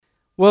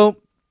Well,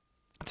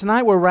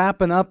 tonight we're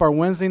wrapping up our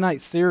Wednesday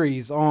night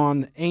series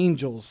on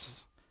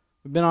angels.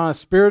 We've been on a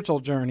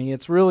spiritual journey.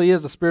 It really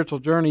is a spiritual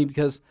journey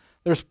because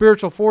there are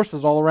spiritual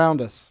forces all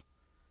around us.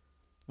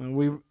 And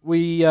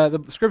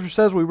the Scripture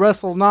says we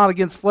wrestle not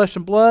against flesh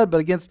and blood, but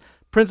against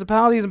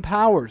principalities and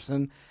powers.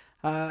 And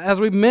as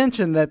we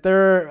mentioned, that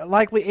there are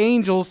likely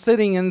angels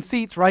sitting in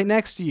seats right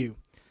next to you.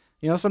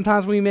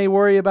 Sometimes we may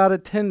worry about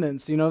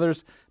attendance.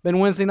 There's been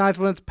Wednesday nights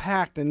when it's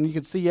packed and you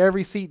can see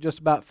every seat just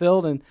about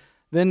filled, and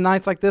then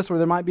nights like this where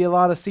there might be a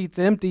lot of seats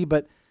empty.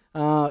 But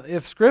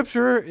if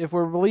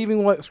we're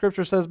believing what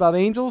Scripture says about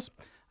angels,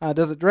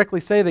 does it directly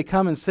say they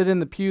come and sit in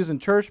the pews in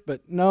church?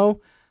 But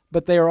no,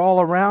 but they are all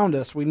around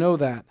us. We know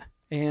that.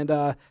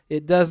 And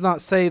it does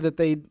not say that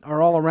they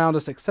are all around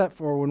us except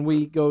for when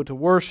we go to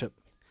worship.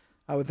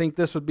 I would think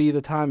this would be the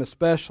time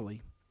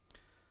especially.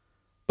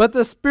 But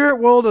the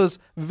spirit world is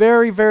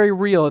very, very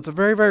real. It's a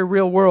very, very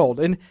real world.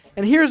 And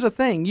here's the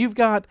thing. You've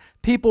got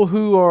people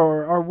who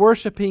are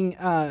worshiping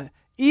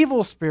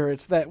evil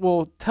spirits that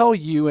will tell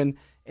you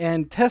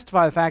and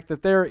testify the fact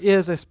that there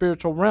is a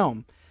spiritual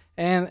realm.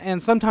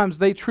 And sometimes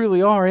they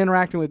truly are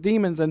interacting with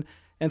demons and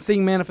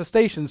seeing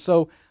manifestations.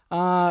 So,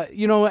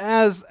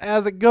 as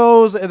it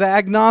goes, the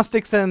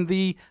agnostics and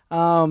the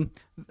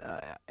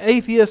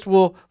atheists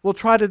will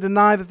try to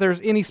deny that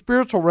there's any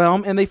spiritual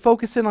realm, and they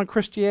focus in on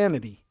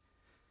Christianity.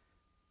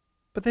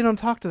 But they don't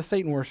talk to the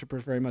Satan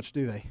worshipers very much,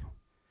 do they?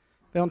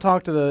 They don't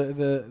talk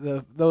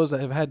to those that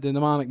have had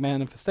demonic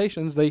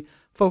manifestations. They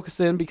focus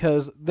in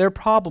because their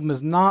problem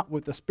is not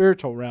with the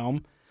spiritual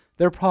realm.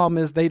 Their problem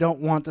is they don't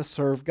want to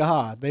serve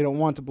God. They don't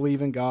want to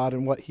believe in God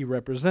and what He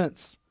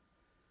represents.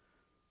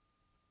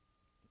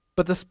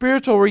 But the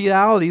spiritual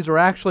realities are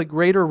actually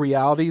greater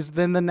realities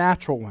than the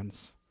natural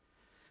ones.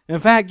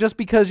 In fact, just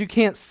because you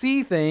can't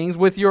see things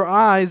with your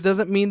eyes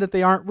doesn't mean that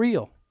they aren't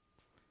real.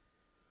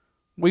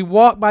 We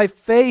walk by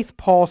faith,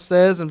 Paul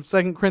says in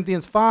 2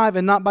 Corinthians 5,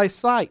 and not by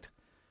sight.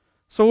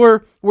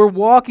 So we're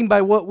walking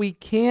by what we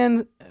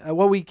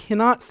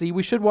cannot see.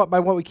 We should walk by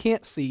what we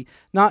can't see,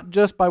 not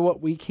just by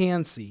what we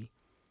can see.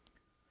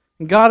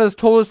 And God has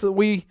told us that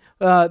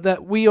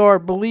we are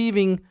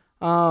believing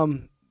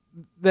that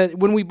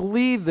when we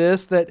believe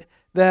this,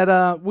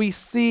 that we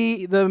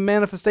see the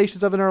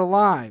manifestations of it in our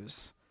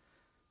lives.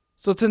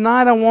 So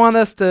tonight I want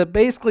us to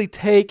basically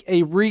take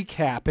a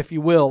recap, if you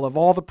will, of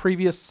all the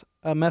previous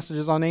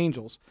messages on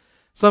angels.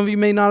 Some of you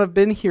may not have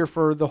been here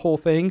for the whole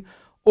thing,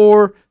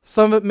 or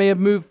some of it may have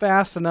moved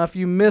fast enough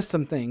you missed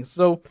some things.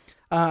 So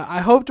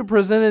I hope to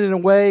present it in a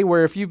way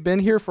where if you've been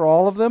here for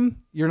all of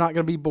them, you're not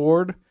going to be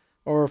bored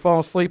or fall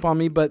asleep on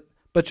me, but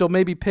you'll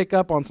maybe pick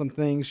up on some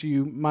things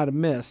you might have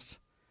missed.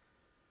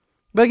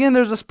 But again,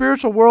 there's a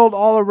spiritual world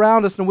all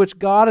around us in which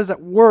God is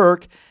at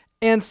work,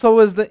 and so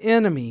is the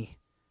enemy.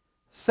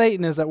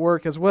 Satan is at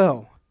work as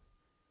well.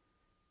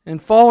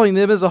 And following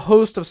them is a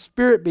host of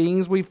spirit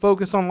beings. We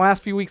focused on the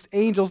last few weeks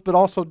angels, but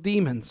also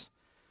demons.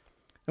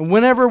 And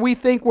whenever we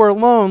think we're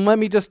alone, let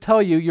me just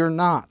tell you, you're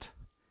not.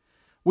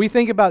 We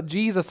think about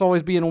Jesus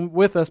always being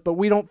with us, but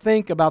we don't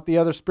think about the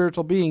other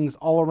spiritual beings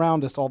all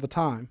around us all the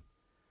time.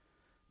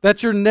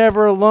 That you're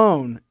never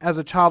alone as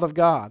a child of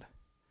God.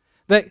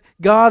 That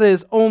God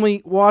is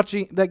only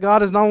watching. That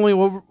God is not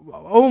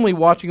only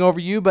watching over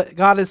you, but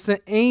God has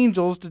sent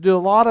angels to do a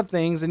lot of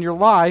things in your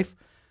life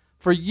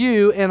for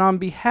you and on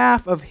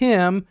behalf of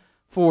Him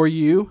for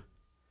you.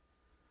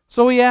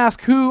 So we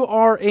ask, who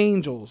are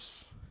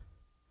angels?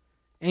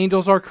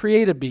 Angels are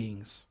created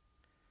beings.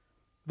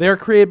 They are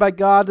created by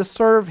God to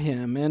serve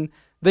Him, and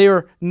they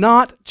are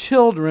not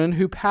children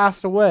who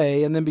passed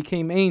away and then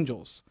became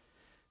angels.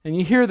 And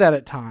you hear that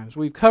at times.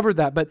 We've covered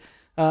that, but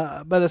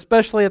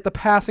especially at the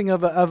passing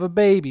of a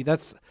baby.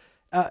 That's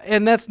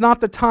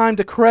not the time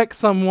to correct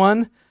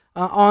someone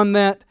on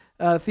that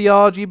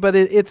theology, but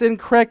it's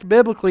incorrect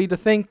biblically to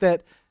think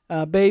that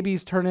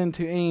babies turn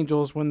into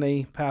angels when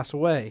they pass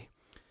away.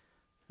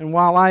 And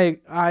while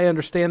I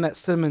understand that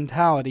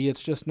sentimentality,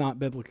 it's just not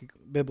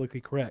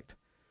biblically correct.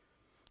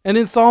 And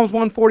in Psalms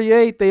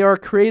 148, they are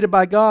created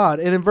by God.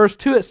 And in verse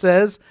 2 it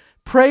says,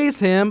 "Praise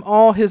Him,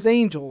 all His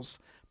angels.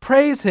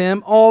 Praise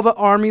Him, all the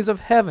armies of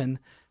heaven.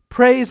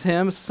 Praise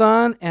Him,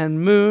 sun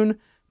and moon.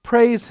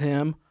 Praise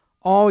Him,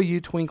 all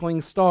you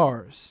twinkling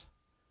stars."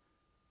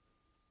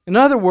 In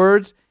other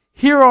words,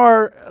 here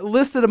are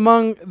listed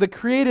among the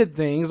created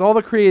things, all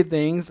the created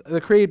things,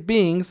 the created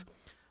beings,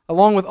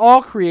 along with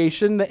all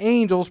creation, the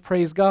angels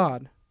praise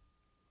God.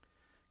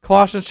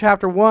 Colossians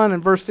chapter 1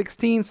 and verse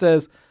 16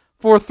 says,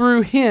 "For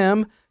through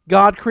Him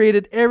God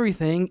created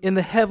everything in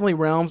the heavenly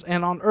realms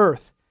and on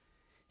earth.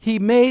 He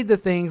made the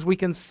things we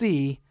can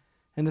see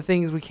and the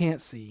things we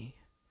can't see."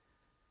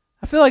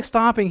 I feel like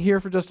stopping here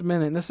for just a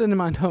minute, and this is in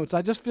my notes.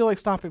 I just feel like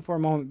stopping for a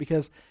moment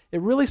because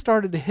it really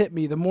started to hit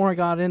me the more I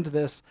got into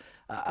this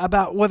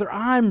about whether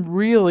I'm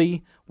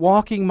really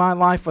walking my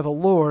life with the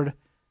Lord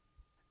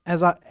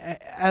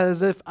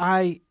as if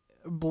I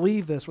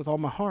believe this with all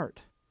my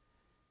heart.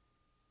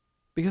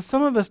 Because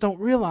some of us don't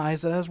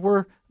realize that as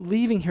we're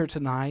leaving here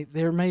tonight,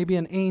 there may be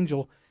an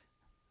angel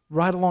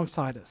right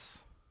alongside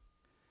us.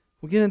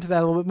 We'll get into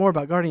that a little bit more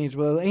about guardian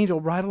angel, but an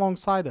angel right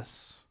alongside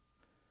us.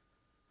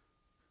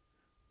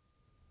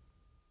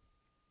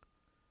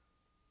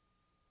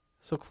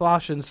 So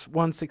Colossians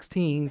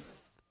 1:16,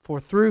 for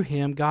through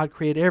him God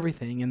created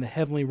everything in the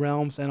heavenly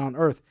realms and on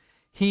earth.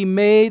 He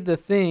made the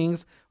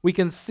things we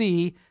can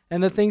see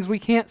and the things we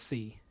can't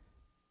see.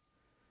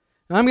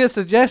 And I'm going to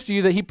suggest to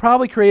you that he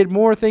probably created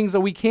more things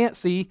that we can't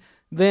see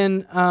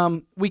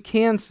than we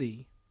can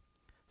see.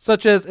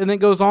 Such as, and it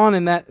goes on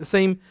in that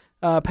same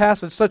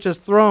passage, such as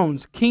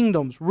thrones,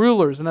 kingdoms,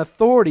 rulers, and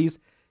authorities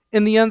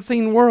in the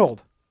unseen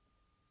world.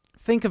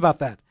 Think about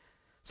that.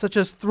 Such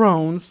as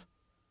thrones,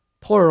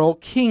 plural,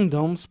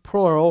 kingdoms,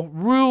 plural,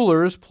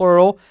 rulers,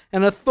 plural,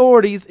 and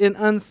authorities in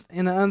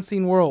an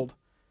unseen world.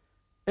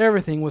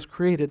 Everything was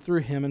created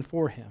through him and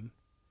for him.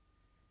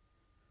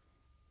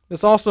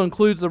 This also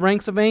includes the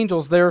ranks of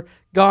angels. They're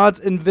God's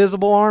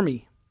invisible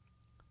army.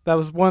 That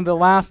was one of the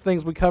last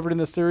things we covered in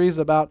the series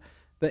about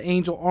the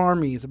angel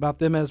armies, about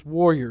them as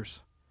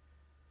warriors.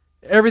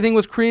 Everything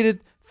was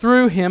created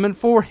through him and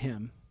for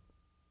him.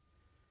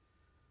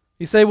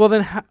 You say, well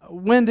then,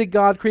 when did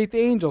God create the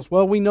angels?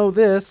 Well, we know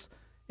this.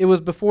 It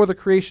was before the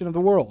creation of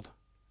the world.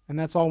 And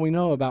that's all we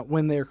know about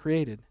when they are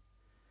created.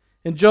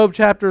 In Job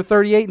chapter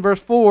 38 and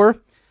verse 4,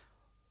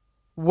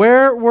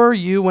 where were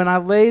you when I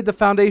laid the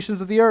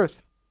foundations of the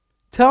earth?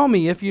 Tell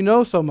me if you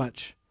know so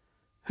much.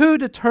 Who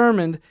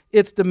determined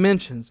its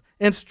dimensions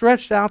and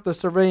stretched out the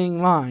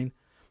surveying line?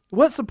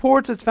 What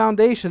supports its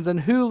foundations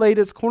and who laid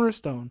its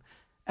cornerstone?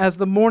 As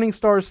the morning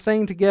stars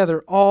sang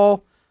together,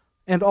 all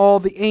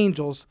the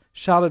angels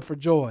shouted for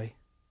joy.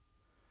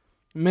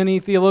 Many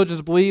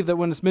theologians believe that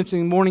when it's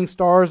mentioning morning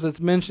stars, it's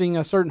mentioning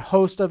a certain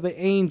host of the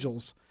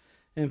angels.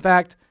 In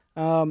fact,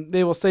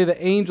 they will say that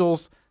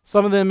angels,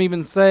 some of them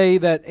even say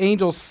that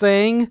angels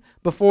sang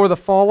before the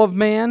fall of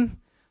man.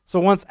 So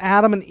once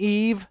Adam and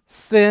Eve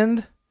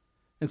sinned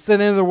into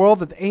the world,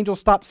 that the angels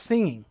stopped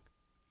singing.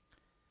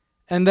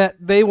 And that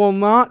they will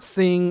not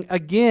sing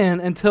again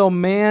until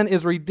man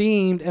is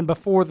redeemed and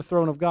before the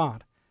throne of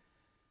God.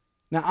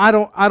 Now, I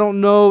don't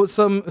know,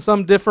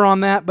 some differ on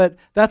that, but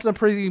that's a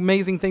pretty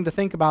amazing thing to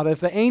think about. If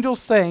the angels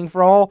sang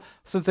for all,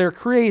 since they're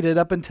created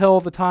up until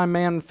the time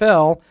man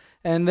fell,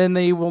 and then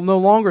they will no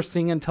longer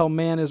sing until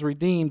man is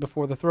redeemed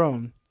before the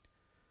throne.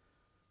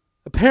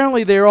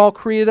 Apparently, they're all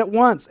created at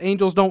once.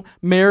 Angels don't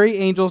marry.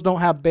 Angels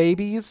don't have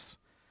babies.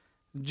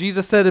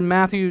 Jesus said in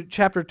Matthew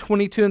chapter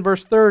 22 and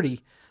verse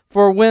 30,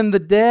 for when the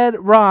dead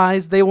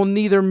rise, they will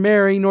neither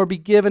marry nor be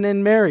given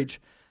in marriage.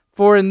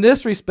 For in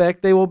this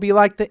respect, they will be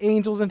like the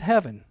angels in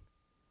heaven.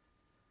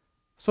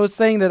 So it's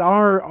saying that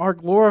our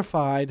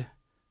glorified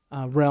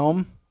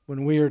realm,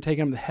 when we are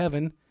taken to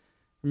heaven,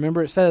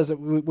 remember it says that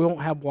we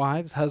won't have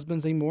wives,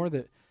 husbands anymore,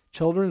 that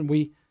children,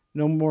 we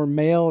no more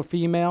male or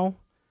female.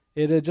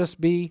 It'll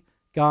just be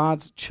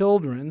God's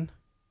children.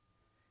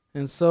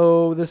 And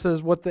so this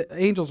is what the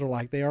angels are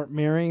like. They aren't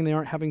marrying, they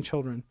aren't having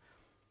children.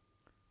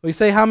 We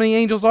say, how many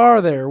angels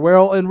are there?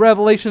 Well, in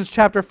Revelation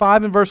chapter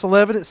 5 and verse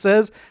 11, it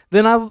says,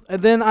 Then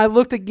I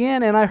looked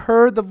again, and I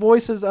heard the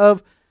voices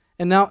of,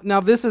 and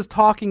now this is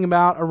talking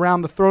about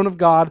around the throne of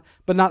God,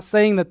 but not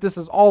saying that this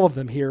is all of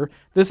them here.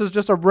 This is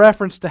just a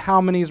reference to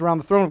how many is around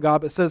the throne of God.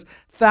 But it says,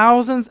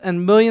 thousands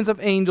and millions of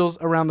angels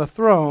around the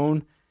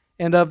throne,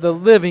 and of the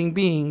living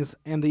beings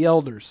and the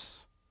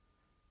elders.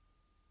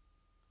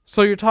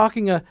 So you're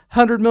talking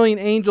 100 million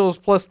angels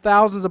plus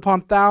thousands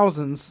upon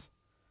thousands.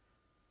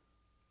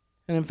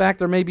 And in fact,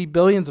 there may be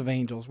billions of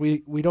angels.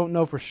 We don't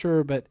know for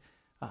sure, but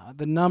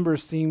the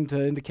numbers seem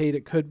to indicate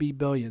it could be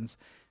billions.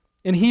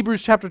 In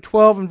Hebrews chapter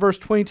 12 and verse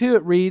 22,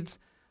 it reads,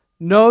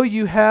 No,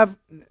 you have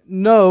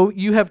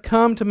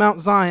come to Mount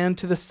Zion,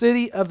 to the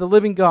city of the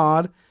living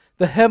God,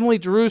 the heavenly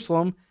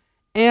Jerusalem,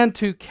 and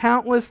to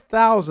countless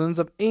thousands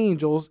of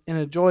angels in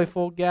a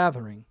joyful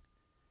gathering.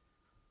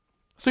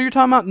 So you're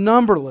talking about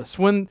numberless.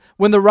 When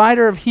the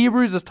writer of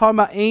Hebrews is talking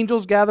about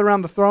angels gathered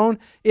around the throne,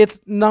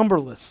 it's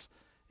numberless.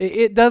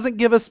 It doesn't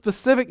give us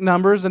specific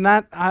numbers, and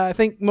that I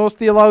think most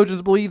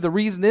theologians believe the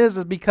reason is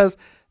because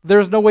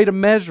there's no way to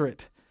measure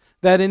it.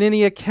 That in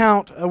any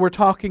account we're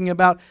talking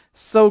about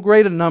so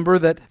great a number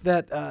that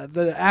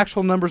the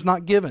actual number is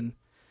not given.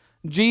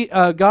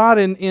 God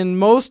in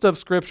most of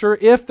Scripture,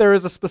 if there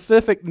is a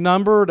specific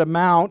numbered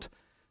amount,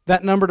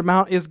 that numbered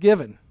amount is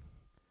given.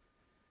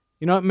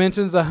 You know, it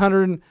mentions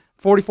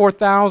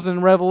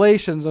 144,000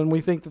 revelations, and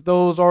we think that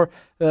those are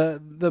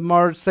the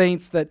martyred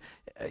saints that,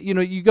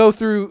 you go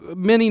through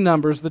many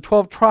numbers, the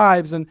 12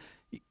 tribes, and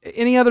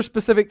any other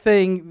specific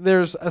thing,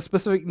 there's a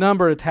specific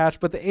number attached,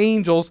 but the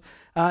angels,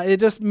 it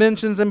just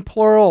mentions in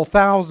plural,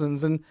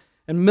 thousands and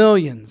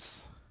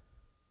millions.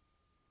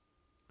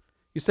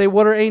 You say,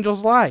 what are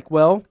angels like?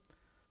 Well,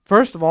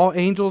 first of all,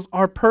 angels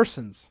are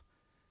persons.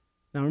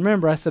 Now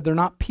remember, I said they're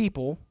not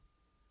people,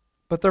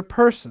 but they're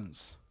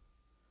persons.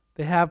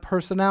 They have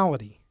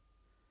personality.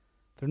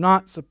 They're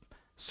not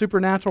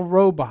supernatural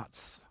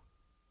robots.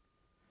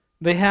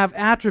 They have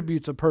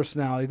attributes of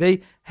personality.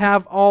 They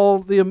have all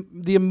the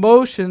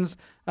emotions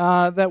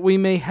that we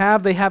may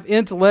have. They have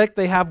intellect.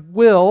 They have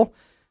will.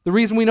 The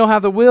reason we know how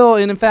the will,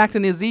 and in fact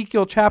in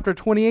Ezekiel chapter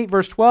 28,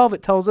 verse 12,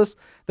 it tells us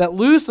that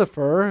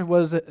Lucifer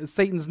was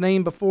Satan's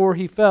name before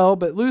he fell,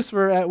 but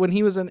Lucifer, when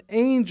he was an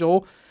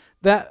angel,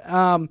 that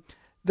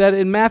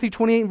in Matthew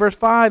 28, verse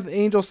 5, the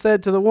angel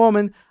said to the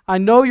woman, I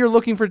know you're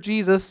looking for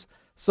Jesus,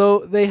 so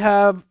they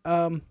have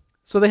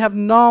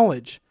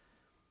knowledge.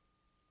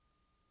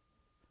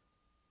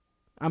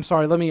 I'm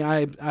sorry,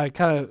 I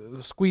kind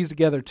of squeezed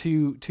together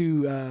two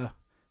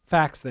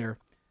facts there.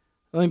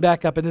 Let me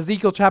back up. In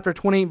Ezekiel chapter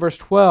 28, verse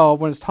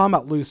 12, when it's talking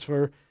about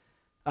Lucifer,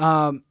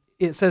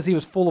 it says he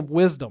was full of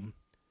wisdom.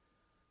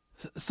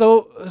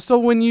 So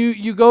when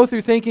you go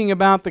through thinking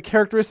about the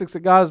characteristics that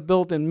God has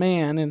built in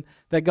man and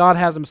that God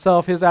has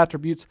himself, his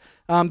attributes,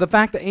 the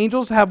fact that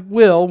angels have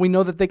will, we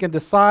know that they can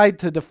decide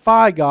to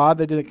defy God,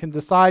 that they can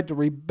decide to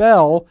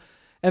rebel,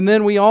 and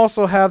then we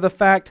also have the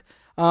fact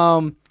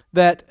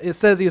that it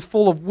says he is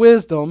full of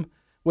wisdom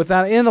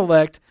without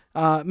intellect.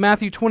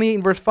 Matthew 28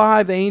 and verse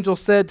 5, the angel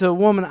said to a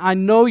woman, I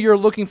know you're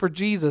looking for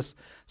Jesus.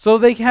 So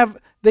they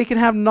can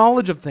have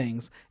knowledge of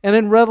things. And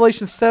in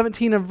Revelation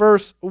 17 and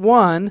verse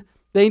 1,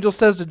 the angel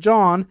says to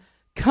John,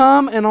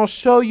 come and I'll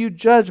show you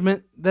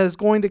judgment that is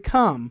going to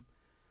come.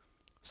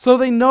 So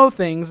they know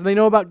things. They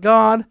know about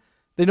God.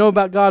 They know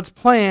about God's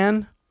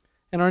plan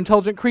and are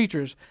intelligent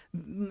creatures.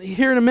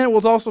 Here in a minute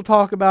we'll also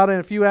talk about in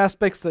a few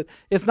aspects that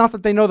it's not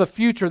that they know the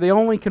future. They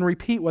only can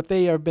repeat what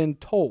they have been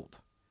told.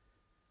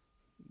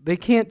 They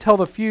can't tell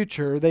the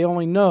future. They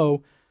only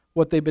know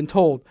what they've been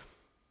told.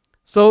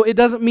 So it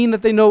doesn't mean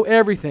that they know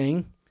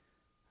everything.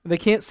 They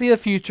can't see the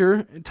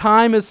future.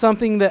 Time is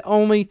something that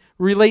only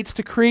relates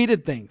to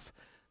created things.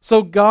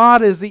 So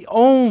God is the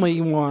only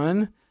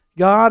one,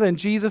 God and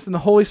Jesus and the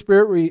Holy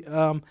Spirit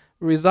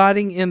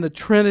residing in the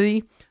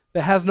Trinity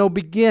that has no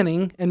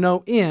beginning and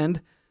no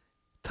end.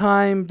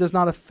 Time does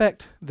not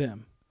affect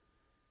them.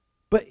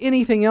 But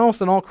anything else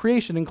in all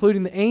creation,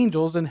 including the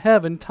angels in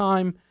heaven,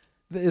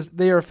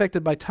 they are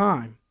affected by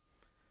time.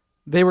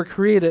 They were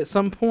created at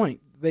some point.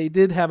 They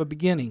did have a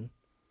beginning.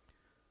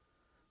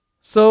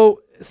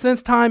 So,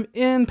 since time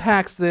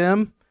impacts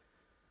them,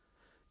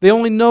 they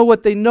only know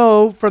what they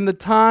know from the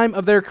time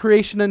of their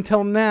creation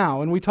until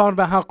now. And we talked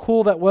about how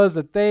cool that was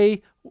that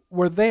they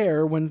were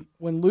there when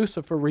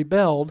Lucifer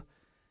rebelled,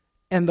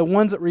 and the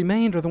ones that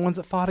remained are the ones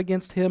that fought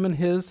against him and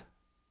his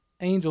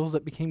angels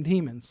that became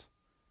demons.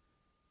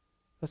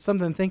 That's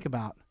something to think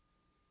about.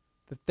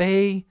 That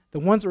the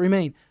ones that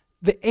remain,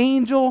 the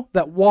angel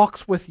that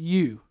walks with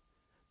you,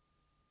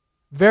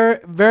 very,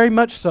 very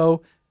much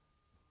so,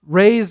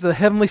 raised the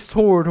heavenly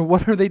sword or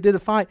whatever they did to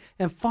fight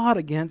and fought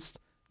against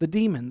the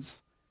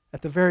demons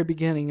at the very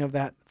beginning of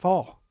that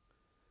fall,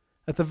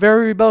 at the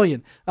very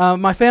rebellion.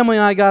 My family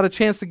and I got a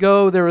chance to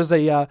go. There was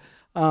a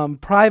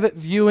private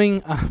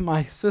viewing.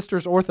 My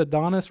sister's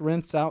orthodontist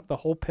rents out the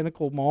whole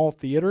Pinnacle Mall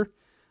Theater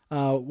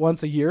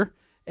once a year,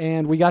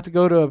 and we got to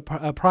go to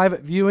a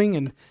private viewing,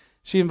 and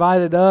she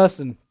invited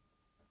us, and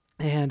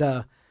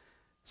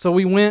so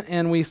we went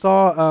and we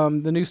saw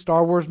the new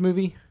Star Wars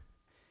movie.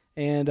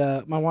 And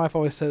my wife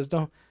always says,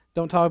 don't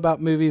talk about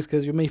movies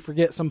because you may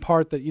forget some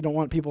part that you don't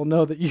want people to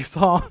know that you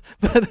saw.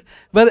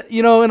 but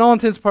in all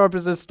intents and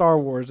purposes, Star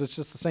Wars. It's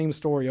just the same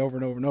story over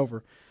and over and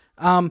over.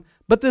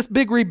 But this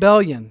big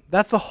rebellion,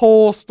 that's the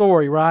whole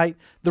story, right?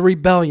 The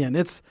rebellion.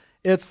 It's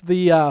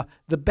the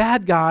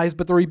bad guys,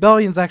 but the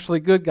rebellion's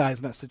actually good guys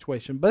in that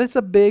situation. But it's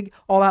a big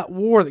all-out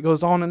war that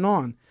goes on and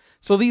on.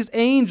 So these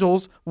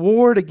angels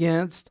warred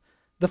against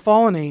the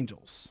fallen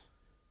angels.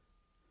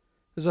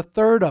 There's a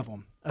third of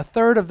them, a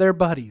third of their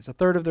buddies, a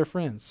third of their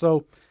friends.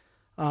 So,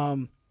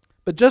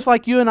 but just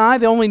like you and I,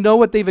 they only know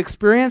what they've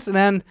experienced.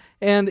 And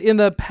in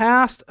the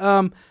past,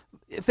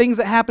 things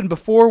that happened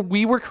before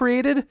we were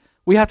created,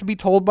 we have to be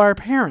told by our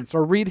parents,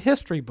 or read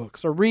history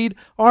books, or read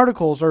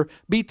articles, or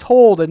be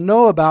told and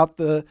know about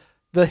the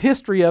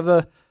history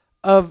of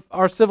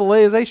our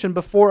civilization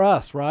before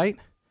us, right?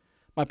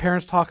 My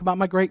parents talk about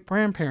my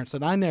great-grandparents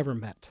that I never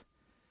met.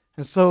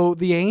 And so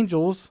the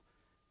angels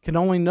can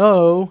only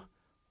know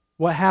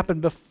what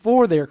happened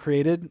before they were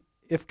created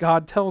if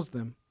God tells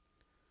them.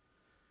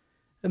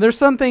 And there's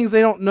some things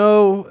they don't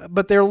know,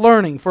 but they're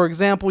learning. For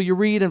example, you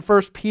read in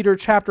 1 Peter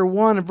chapter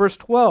 1 and verse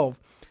 12,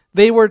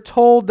 they were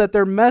told that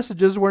their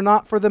messages were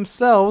not for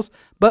themselves,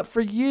 but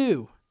for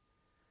you.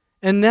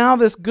 And now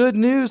this good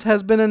news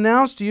has been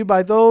announced to you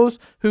by those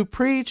who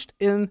preached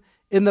in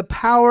the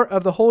power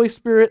of the Holy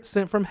Spirit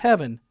sent from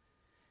heaven.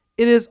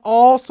 It is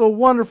also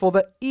wonderful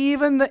that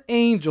even the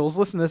angels,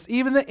 listen to this,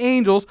 even the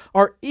angels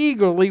are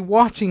eagerly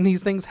watching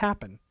these things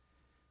happen.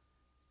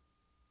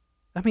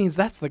 That means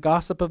that's the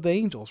gossip of the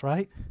angels,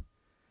 right?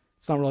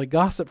 It's not really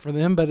gossip for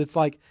them, but it's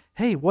like,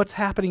 hey, what's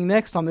happening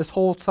next on this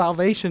whole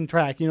salvation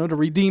track, to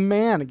redeem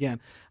man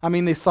again? I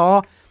mean, they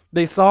saw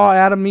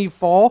Adam and Eve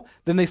fall,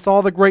 then they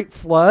saw the great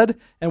flood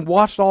and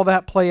watched all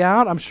that play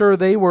out. I'm sure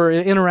they were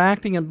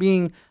interacting and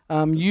being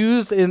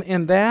used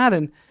in that,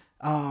 and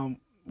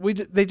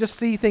they just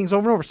see things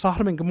over and over.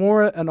 Sodom and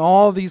Gomorrah and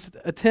all these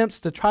attempts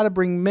to try to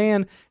bring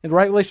man in the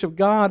right relationship with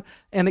God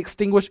and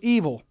extinguish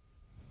evil.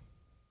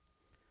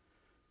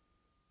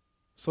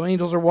 So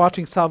angels are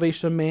watching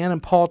salvation of man,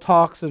 and Paul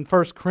talks in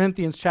 1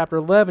 Corinthians chapter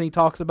 11, he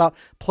talks about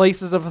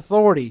places of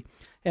authority.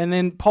 And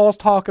then Paul's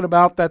talking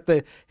about that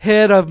the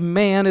head of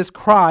man is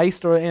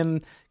Christ,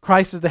 and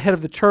Christ is the head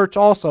of the church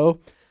also.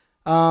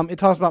 It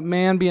talks about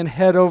man being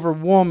head over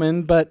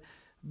woman, but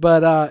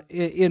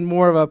in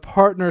more of a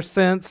partner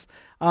sense.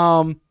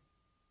 And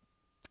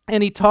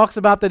he talks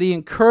about that he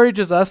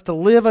encourages us to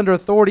live under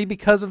authority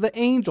because of the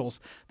angels,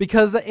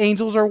 because the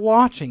angels are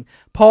watching.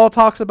 Paul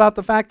talks about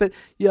the fact that,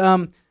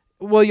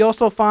 you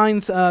also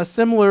find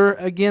similar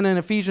again in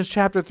Ephesians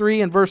chapter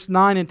 3 and verse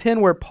 9 and 10,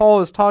 where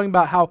Paul is talking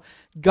about how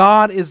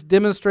God is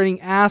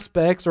demonstrating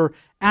aspects or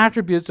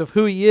attributes of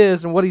who he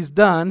is and what he's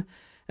done.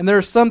 And there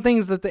are some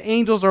things that the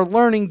angels are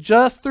learning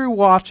just through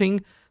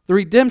watching the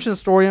redemption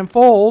story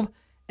unfold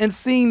and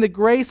seeing the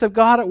grace of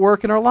God at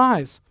work in our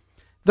lives.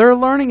 They're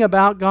learning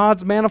about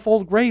God's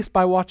manifold grace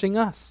by watching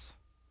us.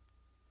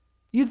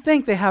 You'd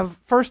think they have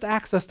first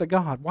access to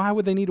God. Why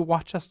would they need to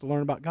watch us to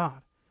learn about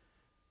God?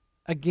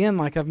 Again,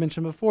 like I've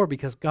mentioned before,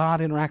 because God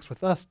interacts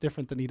with us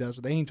different than he does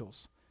with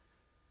angels.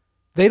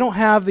 They don't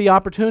have the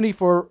opportunity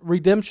for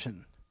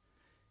redemption.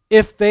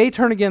 If they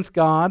turn against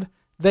God,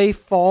 they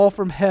fall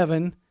from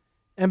heaven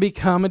and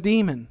become a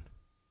demon.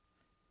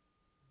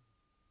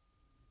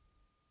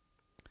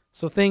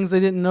 So things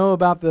they didn't know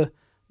about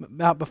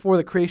before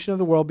the creation of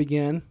the world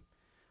began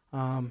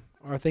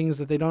are things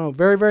that they don't know.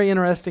 Very, very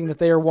interesting that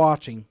they are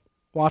watching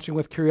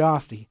with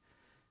curiosity.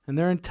 And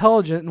they're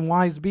intelligent and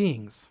wise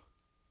beings.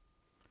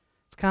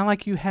 It's kind of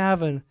like you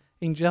have an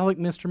angelic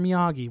Mr.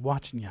 Miyagi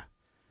watching you,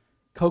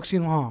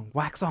 coaxing along.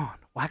 Wax on,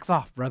 wax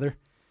off, brother.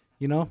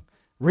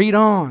 Read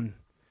on.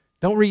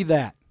 Don't read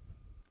that.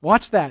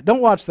 Watch that. Don't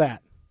watch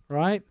that.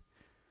 Right?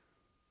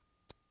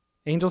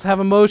 Angels have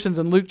emotions.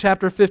 In Luke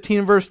chapter 15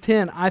 and verse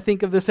 10, I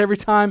think of this every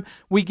time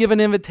we give an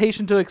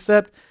invitation to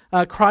accept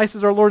Christ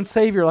as our Lord and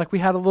Savior, like we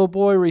had a little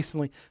boy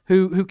recently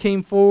who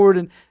came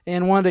forward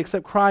and wanted to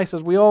accept Christ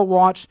as we all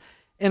watched.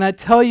 And I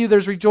tell you,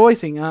 there's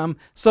rejoicing.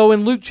 So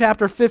in Luke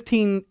chapter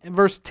 15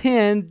 verse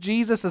 10,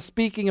 Jesus is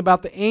speaking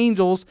about the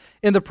angels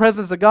in the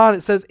presence of God.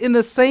 It says, in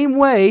the same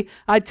way,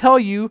 I tell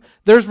you,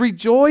 there's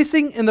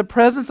rejoicing in the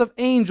presence of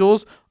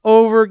angels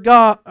over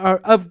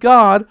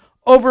God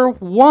over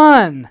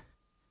one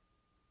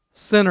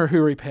sinner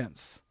who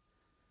repents.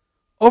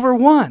 Over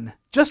one.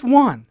 Just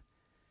one.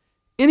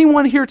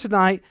 Anyone here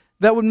tonight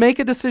that would make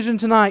a decision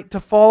tonight to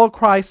follow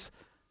Christ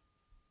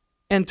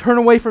and turn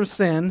away from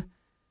sin,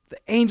 the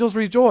angels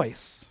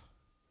rejoice.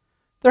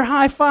 They're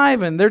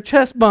high-fiving. They're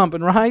chest bumping,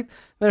 right?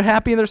 They're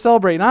happy and they're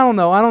celebrating. I don't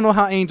know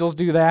how angels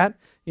do that.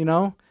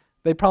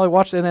 They probably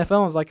watch the NFL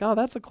and was like, oh,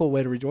 that's a cool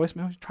way to rejoice.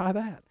 Maybe we should try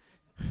that.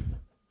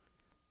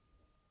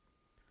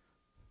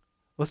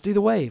 Let's do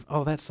the wave.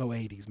 Oh, that's so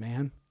 80s,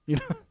 man.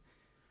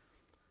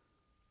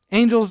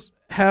 Angels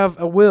have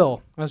a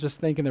will. I was just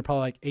thinking they're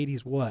probably like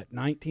 80s what?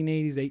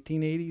 1980s,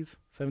 1880s,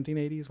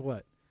 1780s,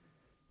 what?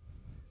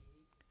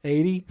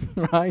 80,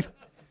 right?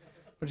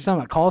 What are you talking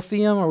about?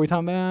 Coliseum? Are we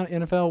talking about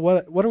NFL?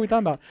 What are we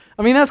talking about?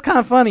 I mean, that's kind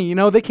of funny.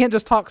 They can't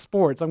just talk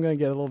sports. I'm going to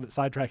get a little bit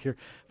sidetracked here.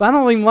 But I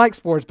don't even like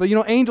sports. But,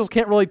 angels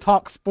can't really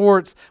talk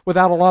sports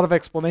without a lot of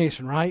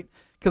explanation, right?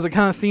 Because they've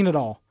kind of seen it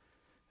all.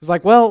 It's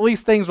like, well, at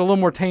least things are a little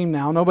more tame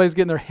now. Nobody's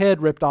getting their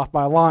head ripped off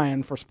by a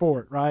lion for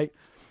sport, right?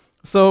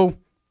 So,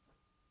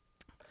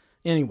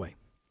 anyway,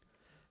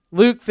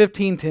 Luke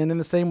 15:10, in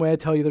the same way I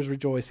tell you there's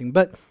rejoicing.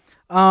 But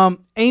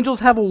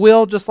angels have a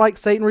will, just like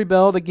Satan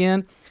rebelled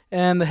again,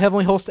 and the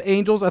heavenly host of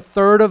angels, a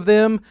third of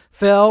them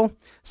fell.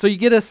 So you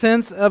get a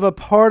sense of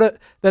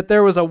that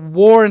there was a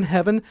war in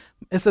heaven.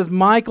 It says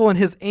Michael and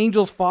his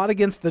angels fought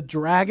against the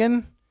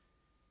dragon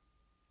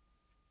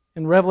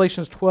in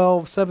Revelations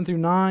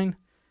 12:7-9.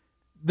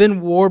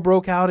 Then war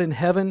broke out in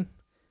heaven.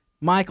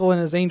 Michael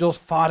and his angels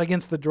fought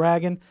against the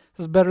dragon.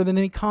 This is better than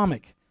any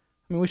comic.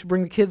 I mean, we should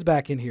bring the kids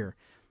back in here.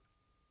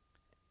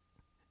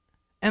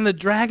 And the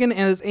dragon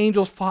and his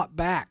angels fought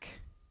back.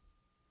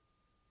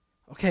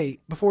 Okay,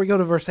 before we go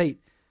to verse 8,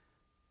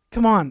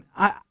 come on.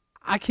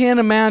 I can't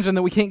imagine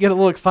that we can't get a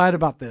little excited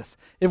about this.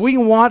 If we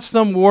can watch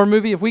some war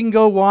movie, if we can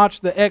go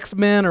watch the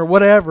X-Men or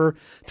whatever,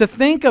 to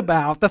think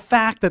about the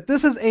fact that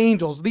this is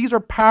angels. These are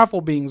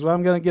powerful beings. Well,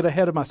 I'm going to get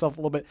ahead of myself a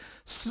little bit.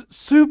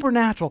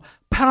 Supernatural,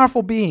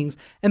 powerful beings.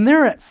 And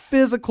they're at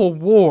physical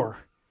war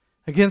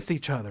against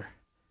each other.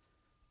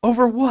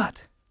 Over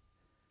what?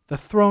 The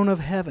throne of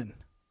heaven.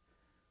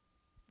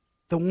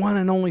 The one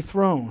and only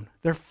throne.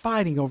 They're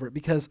fighting over it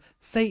because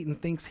Satan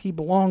thinks he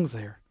belongs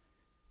there.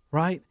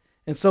 Right?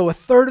 And so a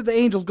third of the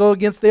angels go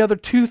against the other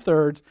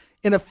 2/3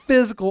 in a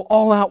physical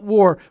all-out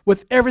war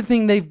with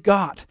everything they've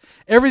got.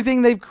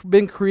 Everything they've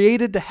been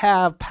created to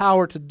have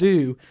power to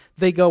do,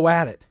 they go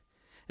at it.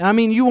 And I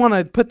mean, you want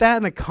to put that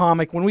in a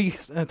comic when we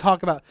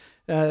talk about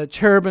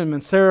cherubim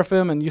and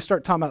seraphim, and you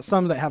start talking about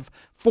some that have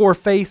 4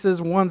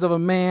 faces, one's of a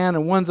man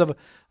and one's of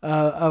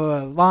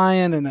a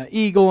lion and an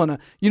eagle. And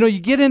you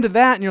get into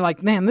that and you're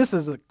like, man, this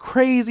is a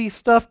crazy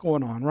stuff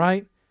going on,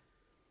 right?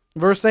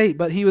 Verse 8,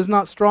 but he was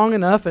not strong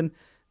enough and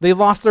they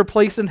lost their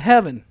place in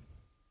heaven.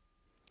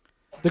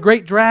 The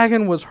great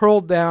dragon was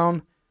hurled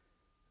down,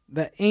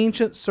 the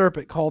ancient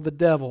serpent called the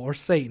devil or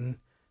Satan,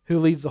 who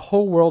leads the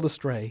whole world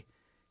astray,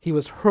 he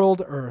was hurled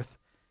to earth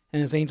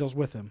and his angels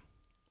with him.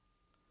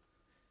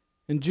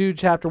 In Jude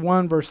chapter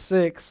 1 verse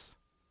 6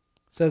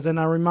 says, "And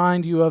I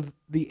remind you of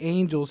the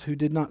angels who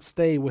did not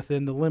stay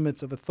within the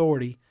limits of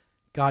authority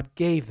God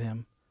gave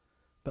them,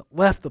 but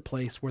left the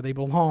place where they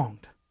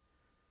belonged.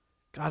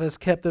 God has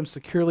kept them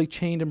securely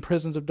chained in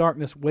prisons of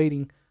darkness,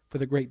 waiting for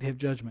the great day of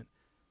judgment."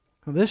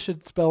 Now this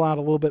should spell out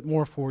a little bit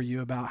more for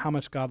you about how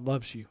much God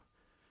loves you.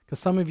 Because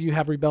some of you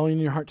have rebellion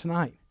in your heart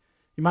tonight.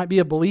 You might be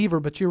a believer,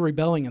 but you're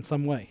rebelling in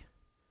some way.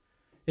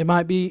 It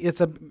might be it's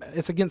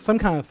against some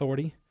kind of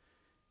authority.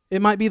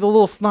 It might be the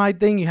little snide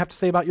thing you have to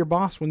say about your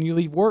boss when you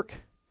leave work.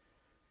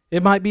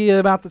 It might be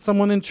about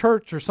someone in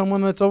church or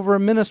someone that's over a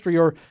ministry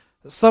or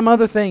some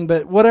other thing.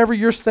 But whatever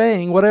you're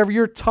saying, whatever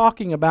you're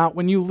talking about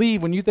when you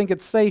leave, when you think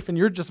it's safe and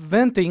you're just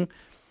venting,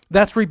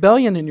 that's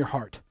rebellion in your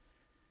heart.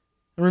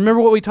 And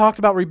remember what we talked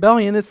about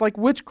rebellion, it's like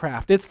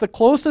witchcraft. It's the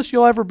closest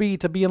you'll ever be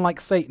to being like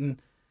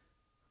Satan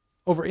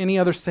over any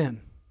other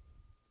sin,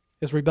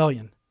 is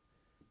rebellion.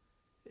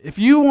 If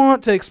you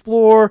want to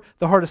explore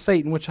the heart of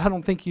Satan, which I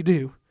don't think you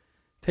do,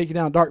 take you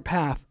down a dark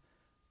path,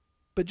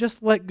 but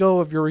just let go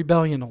of your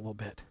rebellion a little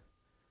bit.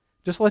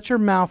 Just let your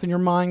mouth and your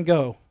mind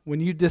go when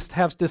you just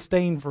have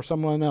disdain for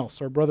someone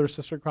else or brother or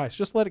sister in Christ.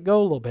 Just let it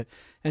go a little bit,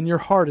 and your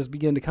heart is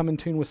beginning to come in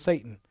tune with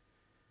Satan.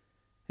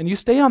 And you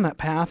stay on that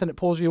path, and it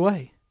pulls you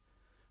away.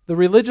 The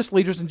religious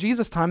leaders in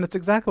Jesus' time, that's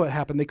exactly what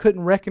happened. They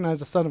couldn't recognize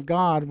the Son of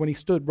God when he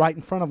stood right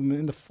in front of them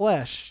in the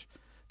flesh.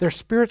 Their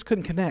spirits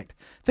couldn't connect.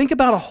 Think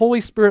about a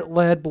Holy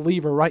Spirit-led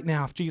believer right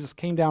now if Jesus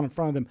came down in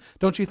front of them.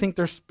 Don't you think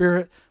their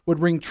spirit would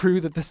ring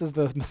true that this is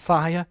the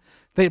Messiah?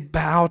 They'd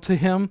bow to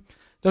him.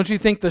 Don't you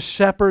think the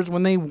shepherds,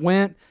 when they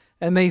went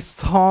and they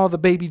saw the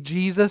baby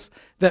Jesus,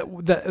 that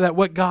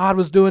what God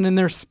was doing in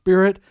their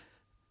spirit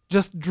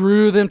just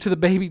drew them to the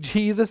baby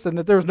Jesus, and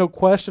that there was no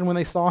question when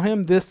they saw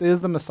him, this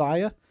is the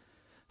Messiah?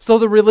 So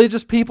the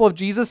religious people of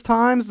Jesus'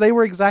 times, they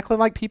were exactly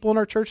like people in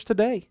our church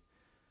today.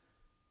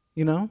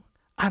 You know,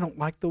 I don't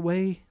like the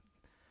way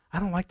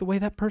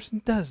that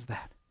person does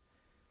that.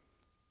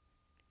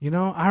 You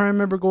know, I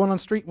remember going on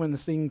street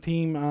witnessing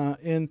team at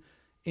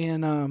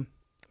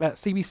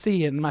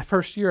CBC, and my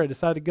first year I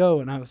decided to go,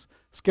 and I was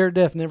scared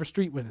to death, never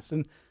street witness.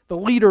 And the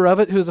leader of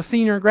it, who's a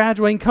senior and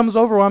graduating, comes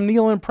over while I'm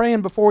kneeling and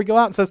praying before we go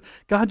out and says,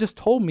 "God just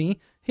told me,"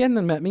 he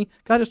hadn't met me,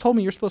 "God just told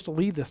me you're supposed to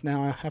lead this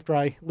now after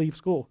I leave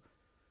school."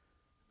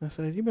 I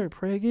said, "You better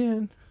pray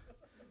again.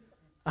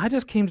 I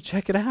just came to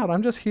check it out.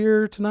 I'm just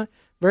here tonight."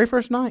 Very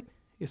first night.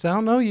 He said, "I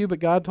don't know you, but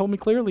God told me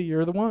clearly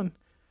you're the one."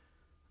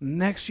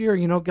 Next year,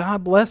 you know,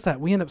 God blessed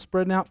that. We ended up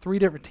spreading out 3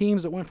 different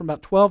teams that went from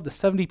about 12 to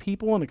 70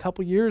 people in a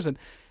couple years.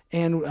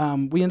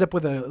 And we ended up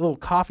with a little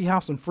coffee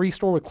house and free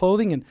store with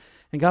clothing. And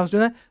God was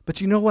doing that. But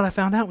you know what I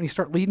found out when you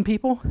start leading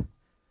people?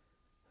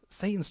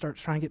 Satan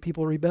starts trying to get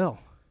people to rebel.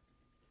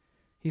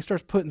 He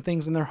starts putting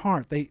things in their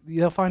heart.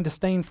 They'll find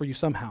disdain for you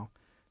somehow.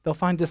 They'll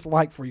find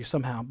dislike for you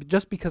somehow. But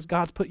just because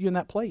God's put you in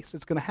that place,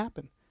 it's going to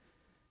happen.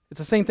 It's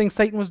the same thing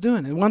Satan was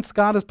doing. And once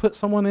God has put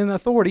someone in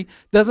authority,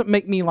 doesn't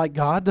make me like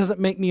God, doesn't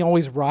make me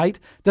always right,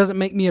 doesn't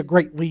make me a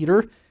great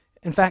leader.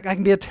 In fact, I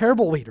can be a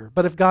terrible leader.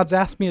 But if God's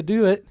asked me to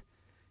do it,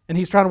 and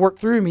he's trying to work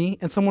through me,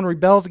 and someone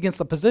rebels against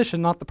the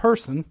position, not the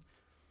person,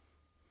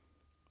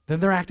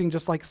 then they're acting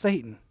just like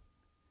Satan.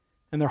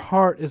 And their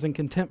heart is in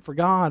contempt for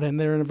God, and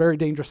they're in a very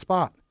dangerous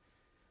spot.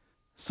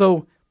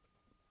 So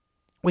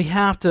we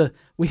have to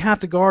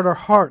guard our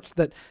hearts,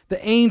 that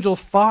the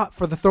angels fought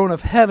for the throne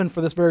of heaven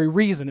for this very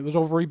reason. It was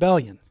over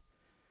rebellion.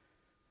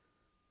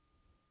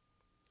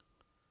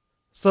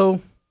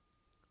 So,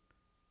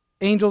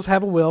 angels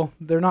have a will.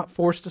 They're not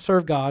forced to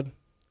serve God.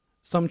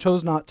 Some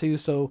chose not to,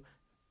 so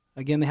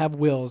again, they have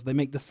wills. They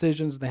make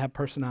decisions. They have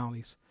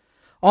personalities.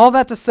 All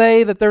that to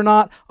say that they're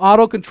not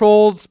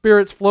auto-controlled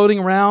spirits floating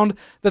around,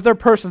 that they're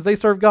persons. They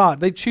serve God.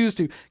 They choose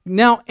to.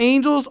 Now,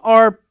 angels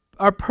are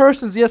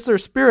persons. Yes, they're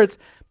spirits,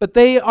 but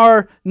they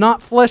are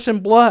not flesh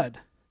and blood.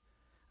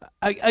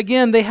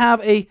 Again, they have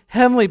a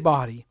heavenly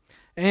body.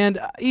 And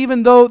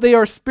even though they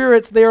are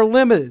spirits, they are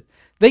limited.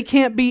 They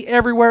can't be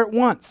everywhere at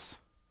once.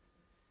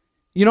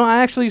 You know,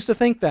 I actually used to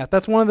think that.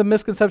 That's one of the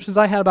misconceptions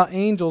I had about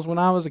angels when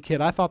I was a kid.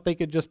 I thought they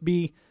could just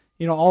be,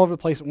 all over the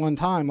place at one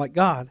time, like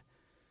God.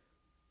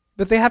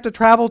 But they have to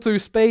travel through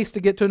space to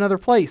get to another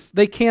place.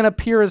 They can't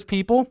appear as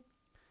people.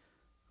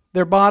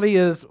 Their body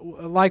is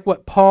like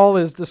what Paul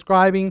is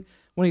describing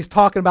when he's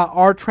talking about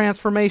our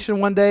transformation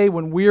one day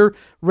when we're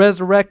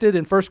resurrected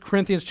in 1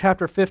 Corinthians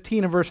chapter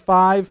 15 and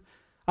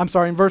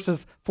in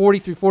verses 40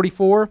 through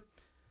 44.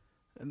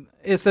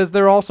 It says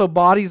there are also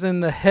bodies in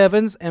the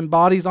heavens and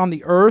bodies on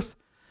the earth.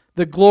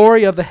 The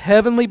glory of the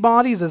heavenly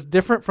bodies is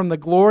different from the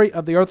glory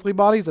of the earthly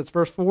bodies. That's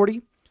verse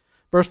 40.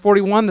 Verse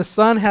 41, the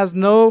sun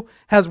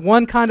has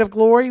one kind of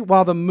glory,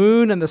 while the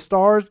moon and the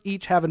stars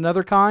each have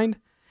another kind.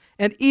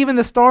 And even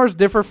the stars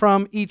differ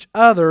from each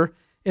other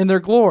in their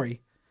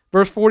glory.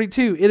 Verse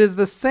 42, it is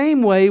the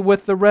same way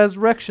with the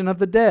resurrection of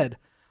the dead.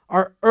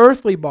 Our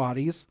earthly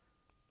bodies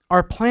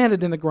are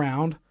planted in the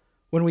ground,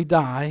 when we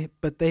die,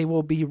 but they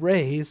will be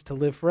raised to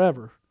live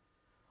forever.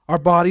 Our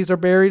bodies are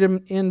buried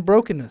in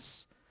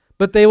brokenness,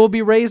 but they will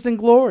be raised in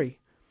glory.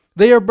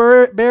 They are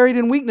buried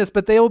in weakness,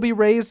 but they will be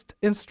raised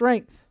in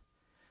strength.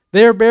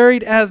 They are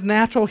buried as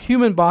natural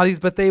human bodies,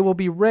 but they will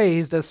be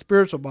raised as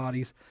spiritual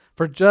bodies.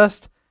 For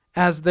just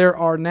as there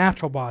are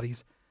natural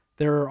bodies,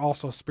 there are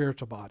also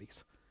spiritual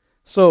bodies.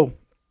 So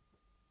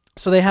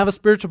they have a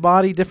spiritual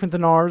body different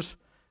than ours,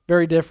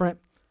 very different.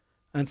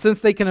 And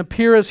since they can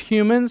appear as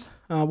humans,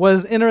 what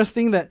is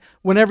interesting that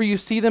whenever you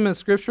see them in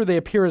Scripture, they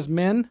appear as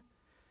men.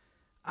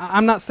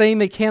 I'm not saying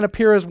they can't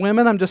appear as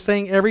women. I'm just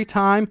saying every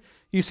time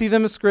you see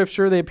them in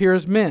Scripture, they appear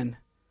as men.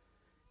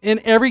 In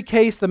every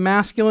case, the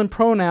masculine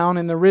pronoun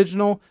in the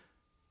original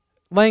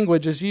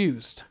language is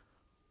used.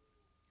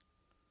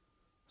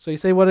 So you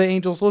say, what do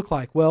angels look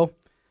like? Well,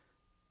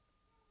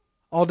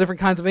 all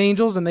different kinds of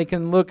angels, and they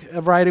can look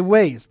a variety of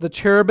ways. The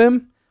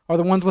cherubim are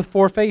the ones with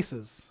 4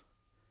 faces.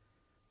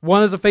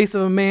 One is the face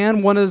of a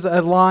man, one is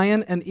a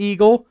lion, an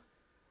eagle.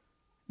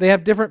 They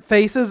have different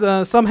faces.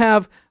 Some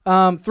have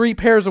 3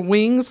 pairs of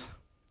wings.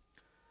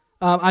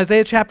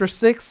 Isaiah chapter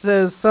 6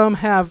 says some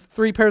have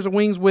 3 pairs of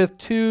wings with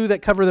 2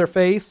 that cover their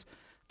face,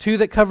 2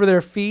 that cover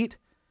their feet.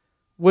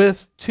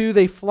 With 2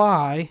 they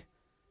fly.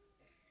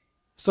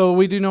 So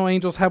we do know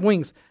angels have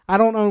wings. I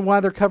don't know why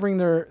they're covering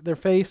their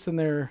face and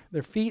their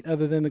feet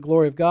other than the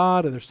glory of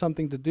God, or there's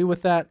something to do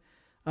with that.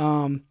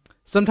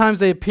 Sometimes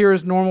they appear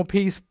as normal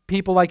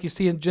people like you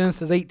see in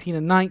Genesis 18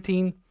 and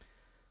 19.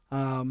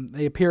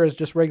 They appear as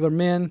just regular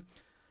men.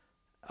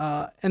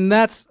 And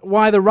that's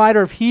why the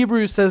writer of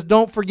Hebrews says,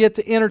 don't forget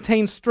to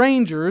entertain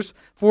strangers,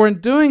 for in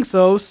doing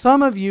so,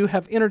 some of you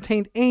have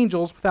entertained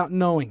angels without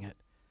knowing it.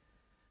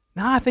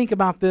 Now I think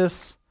about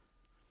this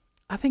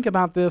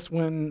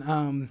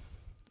when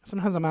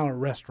sometimes I'm out at a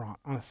restaurant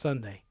on a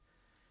Sunday,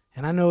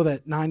 and I know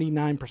that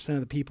 99% of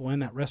the people in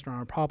that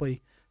restaurant are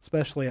probably,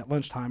 especially at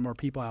lunchtime, are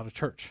people out of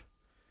church.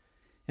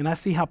 And I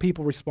see how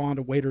people respond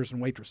to waiters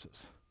and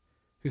waitresses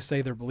who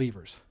say they're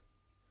believers.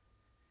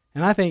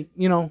 And I think,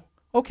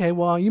 okay,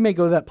 well, you may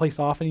go to that place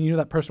often, and you know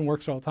that person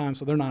works all the time,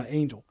 so they're not an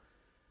angel.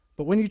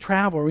 But when you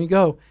travel or when you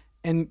go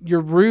and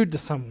you're rude to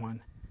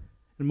someone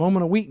in a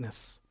moment of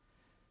weakness,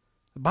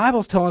 the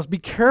Bible's telling us be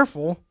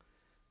careful,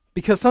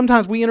 because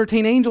sometimes we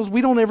entertain angels,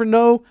 we don't ever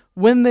know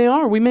when they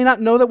are. We may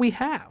not know that we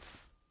have.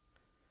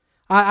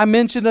 I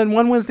mentioned on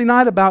one Wednesday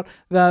night about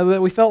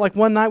that we felt like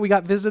one night we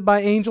got visited by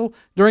an angel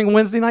during a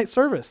Wednesday night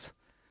service.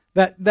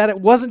 That it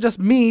wasn't just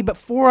me, but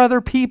 4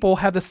 other people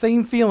had the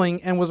same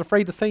feeling and was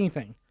afraid to say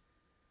anything.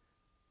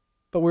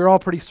 But we were all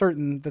pretty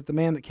certain that the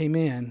man that came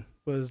in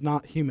was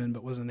not human,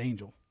 but was an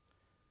angel.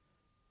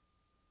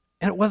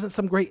 And it wasn't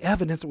some great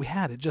evidence that we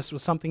had. It just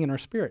was something in our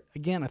spirit.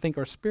 Again, I think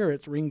our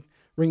spirits ring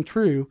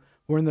true.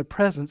 We're in the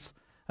presence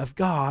of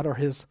God or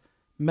His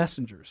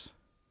messengers.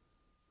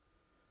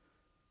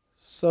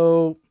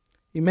 So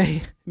you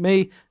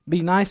may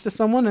be nice to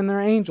someone and they're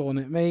an angel, and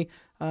it may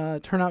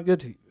turn out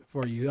good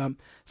for you.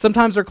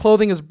 Sometimes their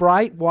clothing is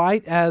bright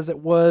white, as it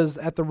was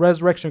at the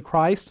resurrection of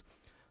Christ.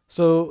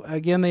 So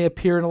again, they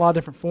appear in a lot of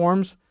different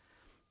forms.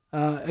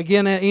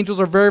 Again, angels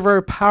are very,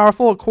 very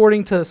powerful.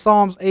 According to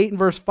Psalms 8 and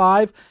verse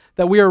 5,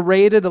 that we are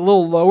rated a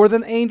little lower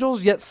than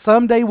angels, yet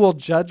someday we'll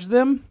judge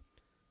them.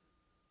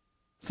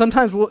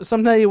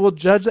 Someday we'll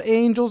judge the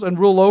angels and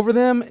rule over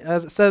them,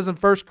 as it says in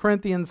 1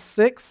 Corinthians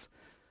 6.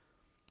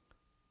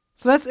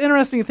 So that's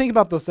interesting to think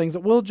about those things,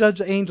 that we'll judge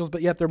the angels,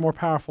 but yet they're more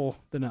powerful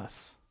than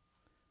us.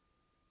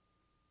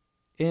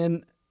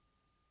 And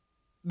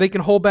they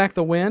can hold back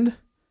the wind,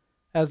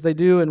 as they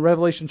do in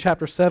Revelation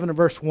chapter 7 and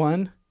verse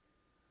 1.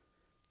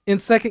 In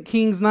 2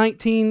 Kings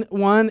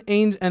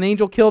 19:1, an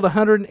angel killed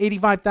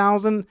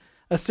 185,000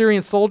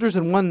 Assyrian soldiers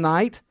in one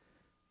night.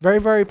 Very,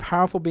 very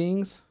powerful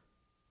beings.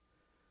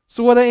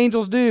 So what do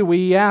angels do?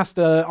 We asked,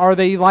 are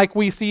they like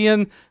we see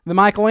in the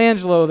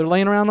Michelangelo? They're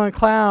laying around on a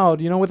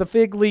cloud, with a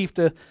fig leaf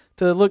to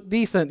look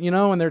decent,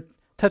 and they're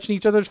touching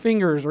each other's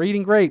fingers or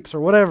eating grapes or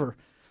whatever.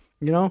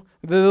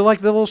 They're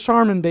like the little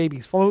Charmin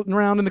babies floating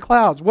around in the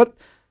clouds. What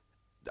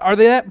are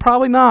they at?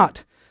 Probably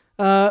not.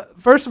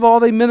 First of all,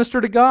 they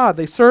minister to God.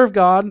 They serve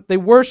God. They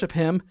worship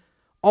Him.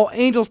 All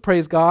angels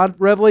praise God.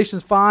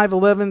 Revelations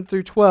 5:11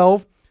 through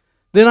 12.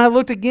 Then I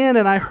looked again,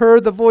 and I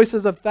heard the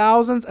voices of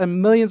thousands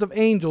and millions of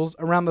angels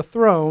around the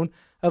throne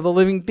of the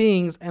living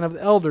beings and of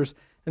the elders.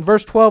 And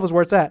verse 12 is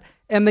where it's at.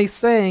 And they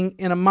sang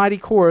in a mighty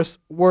chorus,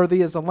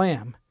 "Worthy is the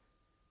Lamb,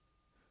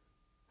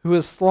 who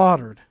is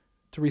slaughtered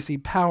to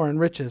receive power and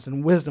riches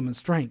and wisdom and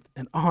strength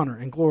and honor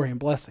and glory and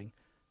blessing."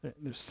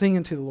 They're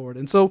singing to the Lord.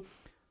 And so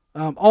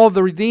all of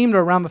the redeemed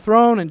are around the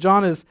throne, and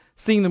John is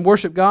seeing them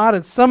worship God,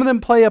 and some of them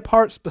play a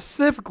part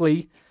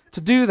specifically to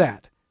do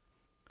that.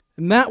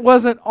 And that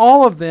wasn't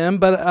all of them,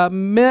 but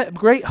a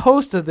great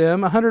host of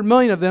them, 100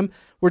 million of them,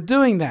 were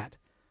doing that.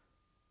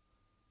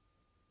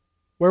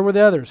 Where were the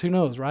others? Who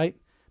knows, right?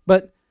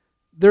 But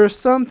there are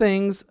some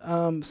things,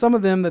 some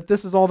of them, that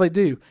this is all they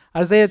do.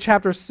 Isaiah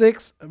chapter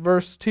 6,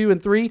 verse 2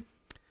 and 3,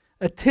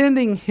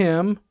 attending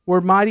Him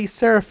were mighty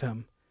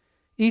seraphim,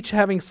 each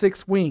having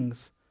 6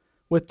 wings.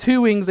 With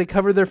 2 wings they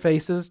covered their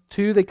faces,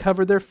 2 they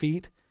covered their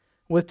feet,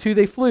 with 2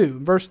 they flew.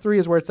 Verse 3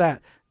 is where it's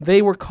at.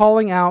 They were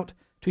calling out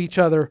to each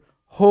other,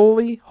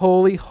 Holy,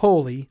 holy,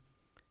 holy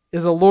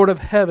is the Lord of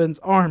heaven's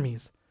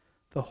armies.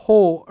 The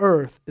whole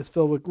earth is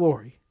filled with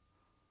glory.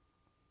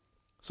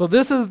 So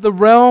this is the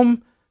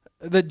realm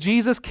that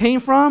Jesus came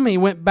from. He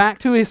went back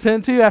to, he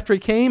sent to after he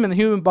came in the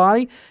human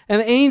body.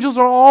 And the angels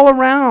are all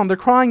around. They're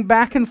crying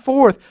back and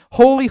forth,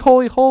 Holy,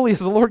 holy, holy is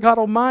the Lord God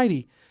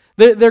Almighty.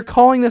 They're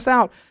calling this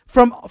out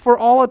for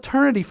all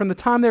eternity, from the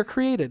time they're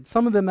created.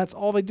 Some of them, that's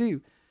all they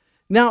do.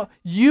 Now,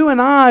 you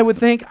and I would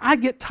think,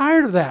 I'd get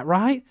tired of that,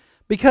 right?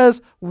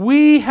 Because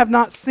we have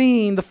not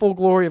seen the full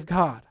glory of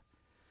God.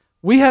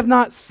 We have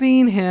not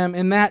seen Him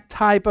in that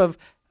type of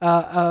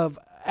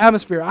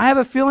atmosphere. I have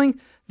a feeling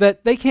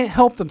that they can't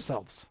help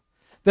themselves.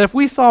 That if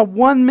we saw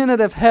 1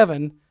 minute of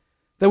heaven,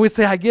 that we'd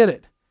say, I get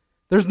it.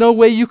 There's no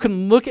way you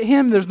can look at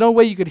Him. There's no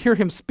way you could hear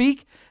Him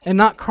speak and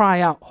not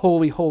cry out,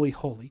 Holy, holy,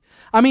 holy.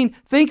 I mean,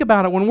 think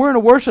about it. When we're in a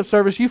worship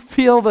service, you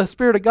feel the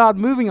Spirit of God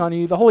moving on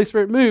you. The Holy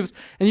Spirit moves,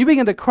 and you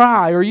begin to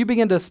cry, or you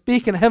begin to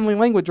speak in a heavenly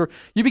language, or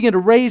you begin to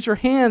raise your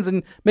hands,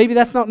 and maybe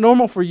that's not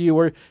normal for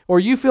you, or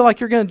you feel like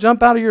you're going to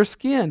jump out of your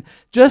skin.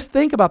 Just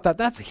think about that.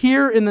 That's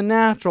here in the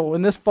natural,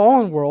 in this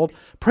fallen world,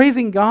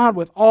 praising God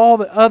with all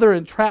the other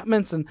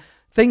entrapments and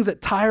things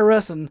that tire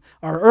us and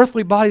our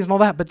earthly bodies and all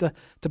that. But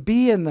to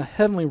be in the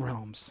heavenly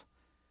realms,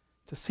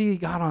 to see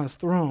God on His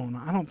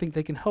throne, I don't think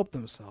they can help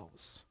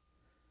themselves.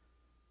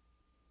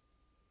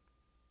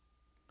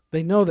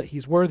 They know that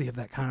He's worthy of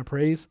that kind of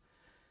praise,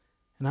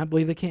 and I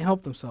believe they can't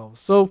help themselves.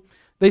 So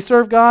they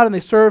serve God, and they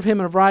serve Him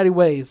in a variety of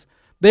ways.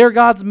 They are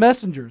God's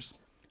messengers.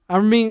 I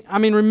mean,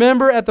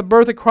 remember at the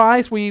birth of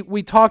Christ,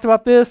 we talked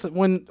about this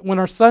when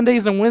our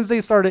Sundays and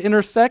Wednesdays started to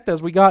intersect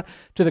as we got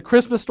to the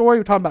Christmas story.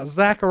 We talked about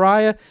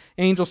Zechariah.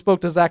 Angel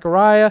spoke to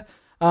Zechariah.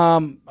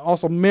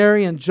 Also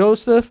Mary and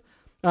Joseph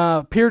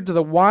appeared to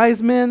the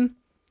wise men.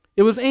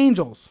 It was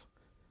angels.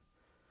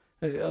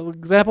 An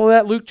example of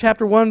that, Luke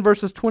chapter 1,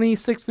 verses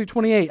 26 through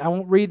 28. I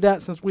won't read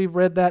that since we've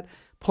read that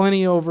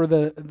plenty over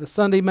the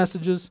Sunday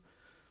messages.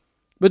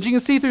 But you can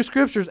see through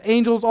Scriptures,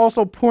 angels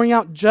also pouring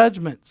out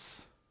judgments.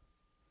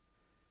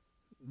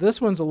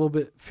 This one's a little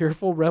bit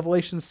fearful.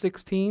 Revelation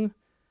 16,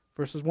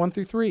 verses 1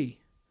 through 3.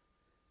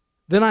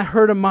 Then I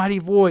heard a mighty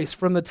voice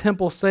from the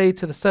temple say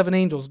to the 7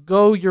 angels,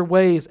 Go your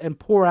ways and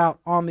pour out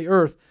on the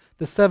earth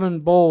the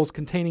 7 bowls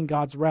containing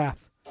God's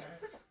wrath.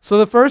 So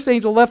the first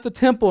angel left the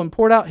temple and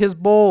poured out his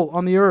bowl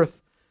on the earth,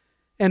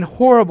 and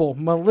horrible,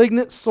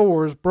 malignant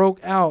sores broke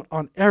out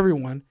on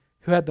everyone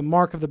who had the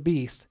mark of the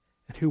beast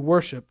and who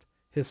worshipped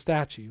his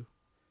statue.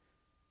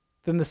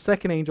 Then the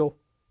second angel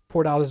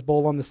poured out his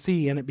bowl on the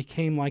sea, and it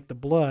became like the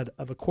blood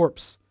of a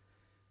corpse,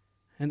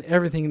 and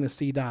everything in the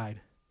sea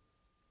died.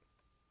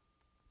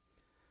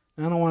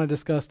 Now, I don't want to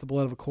discuss the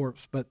blood of a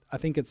corpse, but I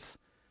think it's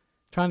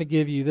trying to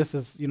give you, this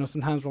is,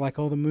 sometimes we're like,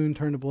 oh, the moon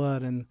turned to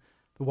blood, and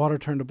the water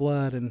turned to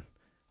blood, and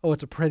oh,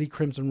 it's a pretty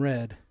crimson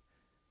red.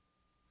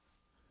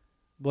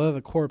 Blood of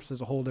the corpse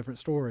is a whole different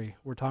story.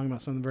 We're talking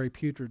about something very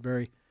putrid,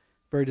 very,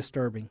 very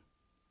disturbing.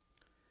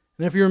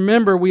 And if you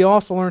remember, we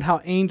also learned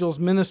how angels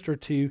minister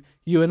to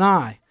you and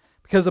I,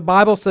 because the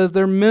Bible says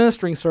they're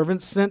ministering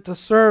servants sent to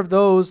serve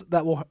those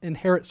that will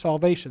inherit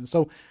salvation.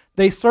 So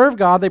they serve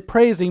God, they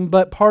praise Him,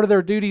 but part of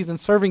their duties in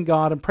serving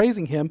God and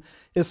praising Him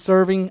is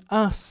serving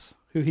us,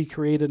 who He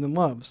created and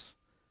loves.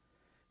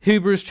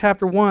 Hebrews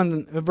chapter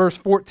 1, verse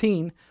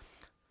 14.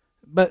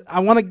 But I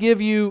want to give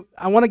you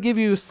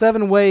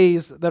 7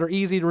 ways that are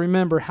easy to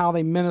remember how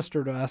they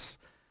minister to us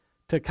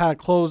to kind of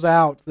close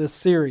out this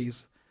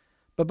series.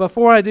 But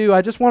before I do,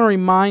 I just want to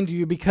remind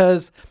you,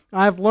 because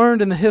I've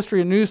learned in the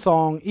history of New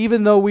Song,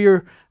 even though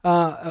we're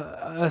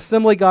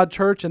Assembly God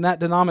Church in that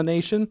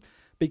denomination,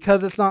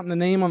 because it's not in the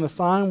name on the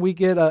sign, we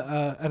get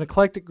an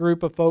eclectic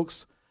group of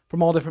folks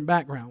from all different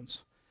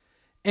backgrounds.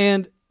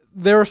 And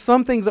there are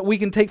some things that we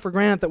can take for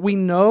granted that we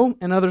know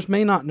and others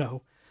may not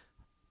know.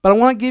 But I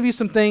want to give you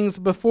some things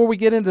before we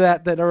get into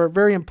that are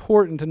very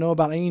important to know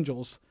about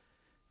angels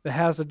that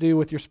has to do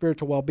with your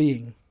spiritual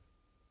well-being.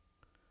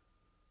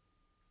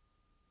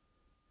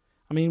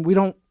 I mean, we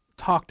don't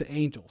talk to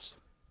angels.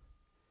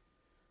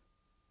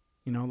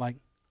 Like,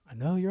 I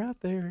know you're out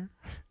there.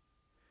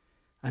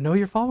 I know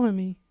you're following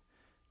me.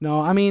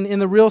 No, I mean, in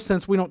the real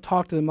sense, we don't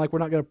talk to them like we're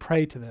not going to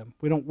pray to them.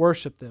 We don't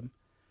worship them.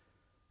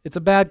 It's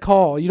a bad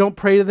call. You don't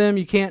pray to them.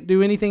 You can't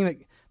do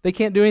anything they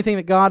can't do anything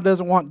that God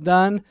doesn't want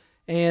done.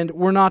 And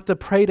we're not to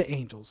pray to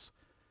angels.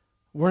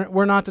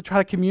 We're not to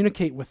try to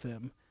communicate with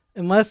them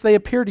unless they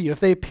appear to you.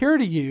 If they appear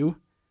to you,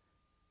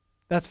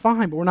 that's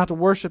fine, but we're not to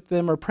worship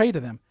them or pray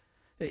to them.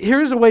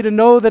 Here's a way to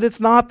know that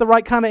it's not the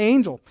right kind of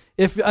angel.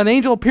 If an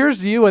angel appears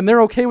to you and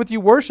they're okay with you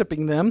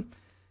worshiping them,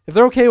 if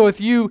they're okay with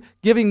you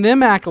giving them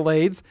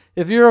accolades,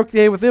 if you're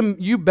okay with them,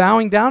 you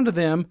bowing down to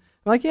them,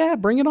 like, yeah,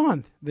 bring it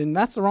on, then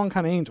that's the wrong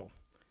kind of angel.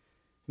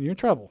 And you're in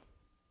trouble.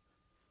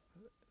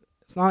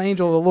 It's not an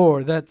angel of the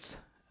Lord. That's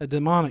a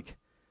demonic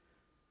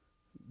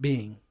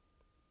being.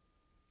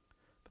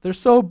 But they're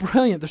so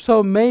brilliant, they're so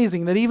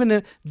amazing that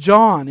even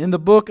John in the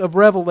book of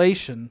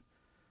Revelation,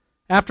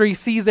 After he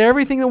sees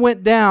everything that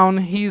went down,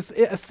 he's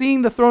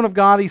seeing the throne of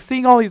God, he's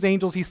seeing all these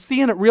angels, he's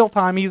seeing it real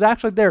time, he's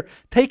actually there,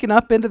 taken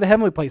up into the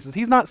heavenly places.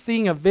 He's not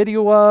seeing a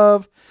video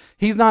of,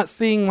 he's not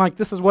seeing like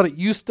this is what it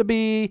used to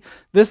be,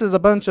 this is a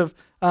bunch of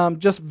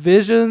just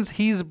visions.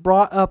 He's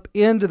brought up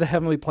into the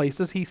heavenly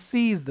places. He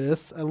sees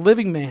this, a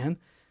living man.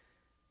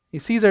 He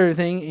sees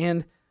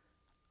everything,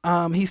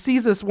 and he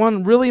sees this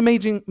one really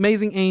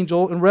amazing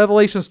angel in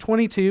Revelations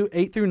 22,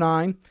 8 through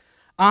 9.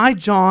 I,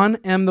 John,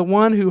 am the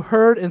one who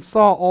heard and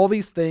saw all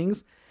these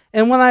things.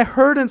 And when I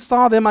heard and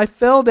saw them, I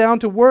fell down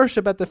to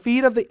worship at the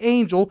feet of the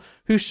angel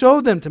who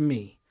showed them to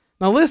me.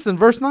 Now listen,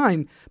 verse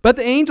 9. But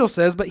the angel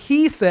says, but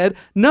he said,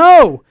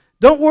 no,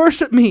 don't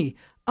worship me.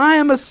 I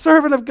am a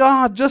servant of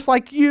God, just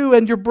like you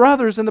and your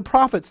brothers and the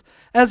prophets,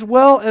 as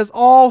well as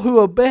all who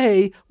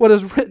obey what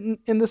is written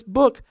in this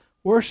book.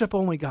 Worship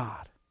only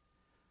God.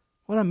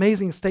 What an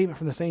amazing statement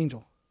from this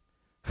angel.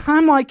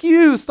 I'm like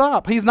you,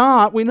 stop. He's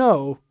not, we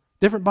know.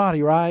 Different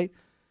body, right?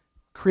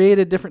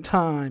 Created different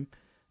time,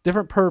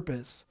 different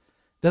purpose.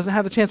 Doesn't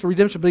have the chance for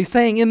redemption, but he's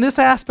saying in this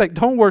aspect,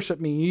 don't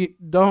worship me.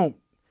 Don't.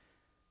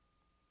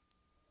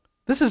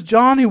 This is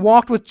John who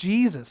walked with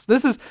Jesus.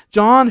 This is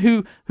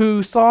John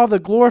who saw the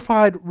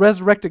glorified,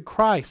 resurrected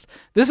Christ.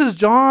 This is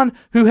John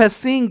who has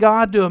seen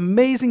God do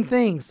amazing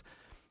things.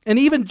 And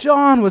even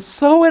John was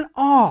so in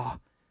awe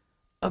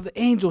of the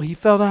angel, he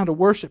fell down to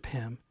worship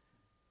him.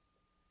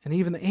 And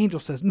even the angel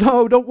says,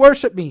 no, don't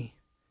worship me.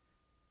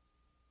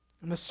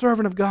 I'm a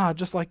servant of God,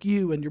 just like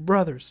you and your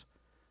brothers,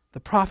 the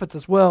prophets,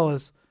 as well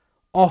as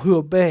all who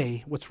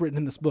obey what's written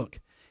in this book.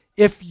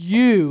 If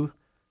you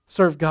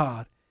serve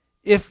God,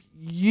 if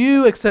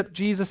you accept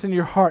Jesus in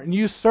your heart and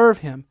you serve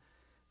him,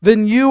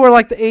 then you are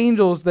like the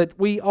angels that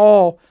we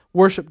all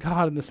worship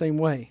God in the same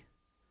way.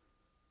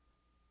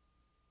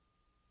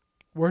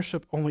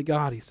 Worship only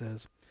God, he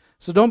says.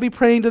 So don't be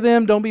praying to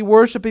them, don't be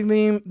worshiping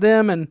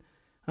them. And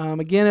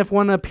again, if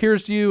one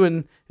appears to you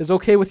and is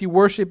okay with you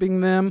worshiping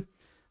them,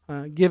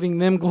 giving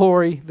them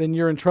glory, then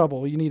you're in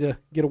trouble. You need to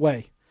get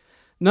away.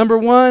 Number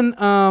one,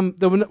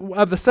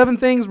 of the 7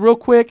 things, real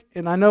quick,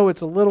 and I know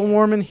it's a little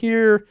warm in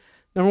here.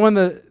 Number one,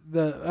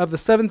 of the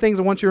 7 things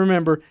I want you to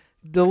remember,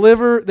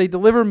 they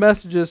deliver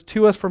messages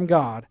to us from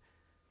God.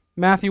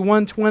 Matthew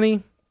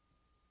 1:20,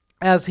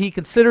 as he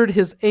considered,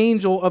 his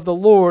angel of the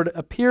Lord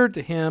appeared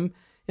to him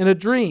in a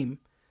dream.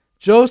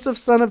 Joseph,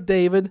 son of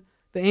David,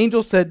 the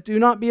angel said, do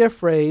not be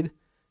afraid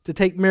to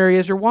take Mary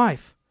as your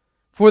wife,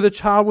 for the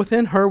child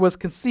within her was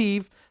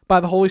conceived by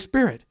the Holy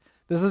Spirit.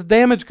 This is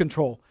damage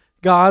control.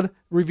 God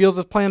reveals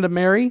his plan to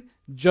Mary.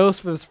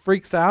 Joseph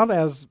freaks out,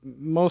 as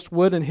most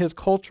would in his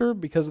culture,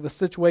 because of the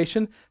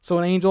situation. So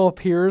an angel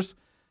appears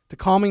to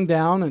calm him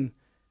down and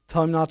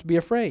tell him not to be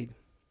afraid.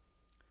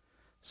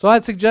 So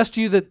I'd suggest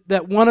to you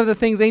that one of the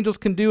things angels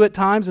can do at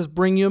times is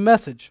bring you a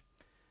message.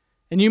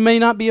 And you may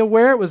not be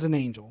aware it was an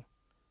angel.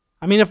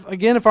 I mean,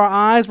 if our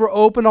eyes were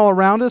open all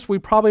around us, we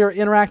probably are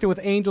interacting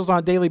with angels on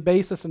a daily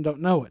basis and don't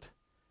know it.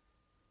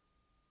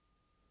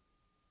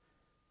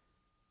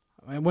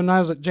 When I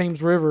was at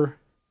James River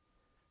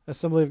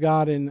Assembly of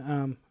God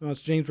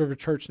it's James River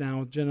Church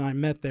now, Jen and I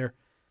met there.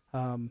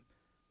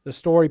 The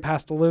story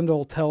Pastor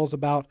Lindell tells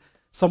about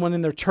someone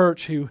in their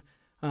church who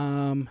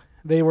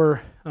they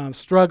were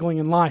struggling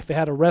in life. They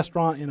had a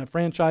restaurant in a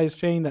franchise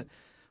chain that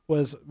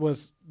was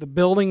the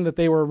building that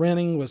they were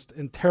renting was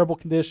in terrible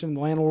condition.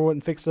 The landlord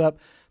wouldn't fix it up.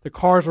 Their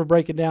cars were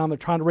breaking down. They're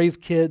trying to raise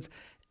kids.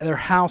 Their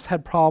house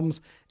had problems.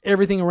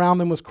 Everything around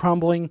them was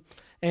crumbling.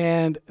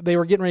 And they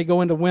were getting ready to go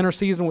into winter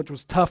season, which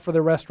was tough for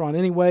their restaurant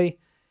anyway.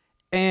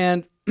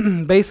 And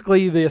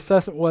basically the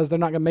assessment was they're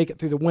not going to make it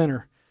through the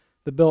winter.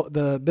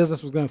 The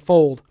business was going to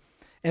fold.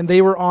 And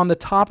they were on the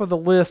top of the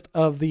list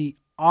of the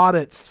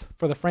audits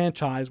for the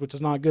franchise, which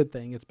is not a good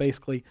thing. It's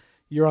basically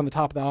you're on the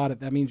top of the audit.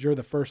 That means you're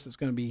the first that's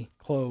going to be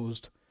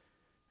closed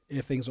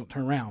if things don't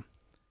turn around.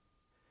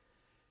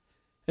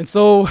 And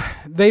so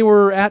they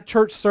were at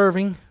church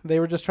serving. They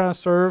were just trying to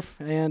serve.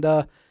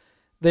 And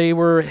they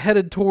were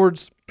headed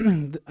towards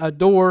a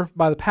door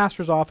by the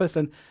pastor's office,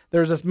 and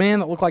there's this man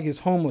that looked like he's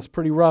homeless,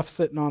 pretty rough,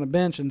 sitting on a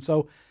bench. And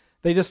so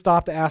they just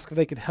stopped to ask if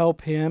they could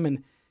help him,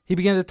 and he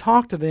began to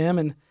talk to them.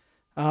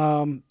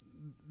 And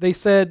they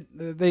said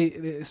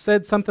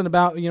something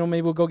about,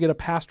 maybe we'll go get a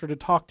pastor to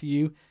talk to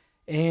you.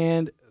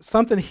 And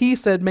something he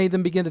said made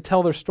them begin to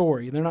tell their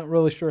story. They're not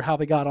really sure how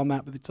they got on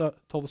that, but they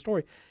told the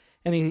story.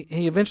 And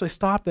he eventually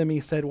stopped them. He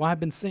said, well, I've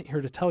been sent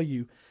here to tell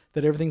you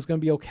that everything's going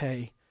to be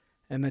okay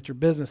and that your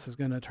business is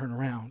going to turn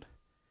around.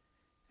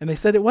 And they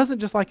said it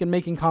wasn't just like in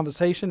making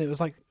conversation. It was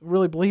like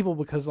really believable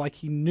because like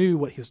he knew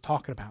what he was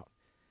talking about.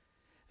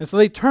 And so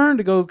they turned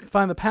to go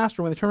find the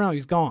pastor. When they turned around,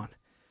 he's gone.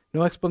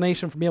 No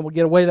explanation for being able to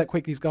get away that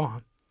quick. He's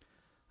gone.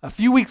 A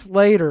few weeks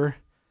later,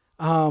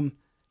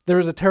 there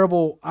was a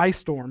terrible ice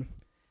storm,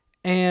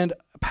 and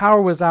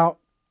power was out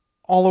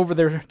all over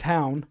their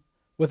town,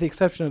 with the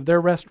exception of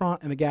their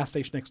restaurant and the gas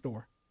station next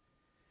door.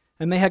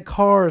 And they had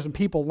cars and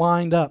people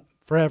lined up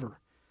forever.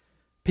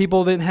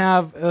 People didn't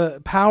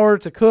have power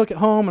to cook at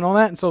home and all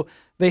that, and so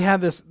they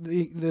had this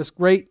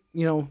great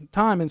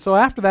time. And so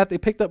after that, they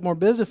picked up more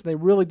business, and they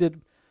really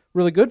did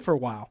really good for a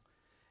while.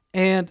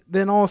 And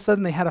then all of a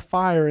sudden they had a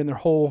fire and their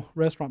whole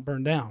restaurant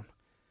burned down.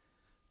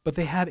 But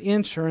they had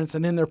insurance,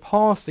 and in their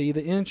policy,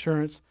 the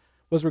insurance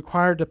was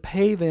required to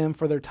pay them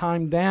for their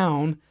time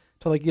down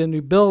till they get a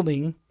new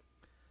building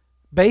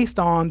based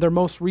on their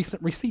most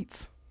recent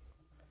receipts.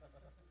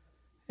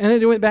 And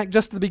it went back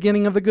just to the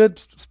beginning of the good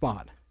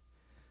spot.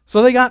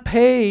 So they got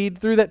paid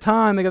through that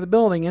time, they got the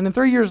building, and then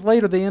 3 years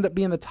later they end up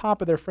being the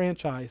top of their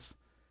franchise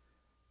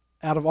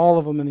out of all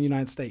of them in the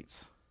United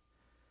States.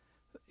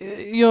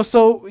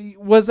 So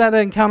was that an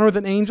encounter with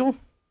an angel?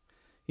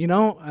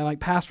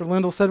 Like Pastor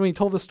Lindell said when he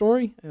told the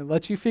story, it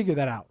lets you figure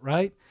that out,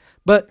 right?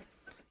 But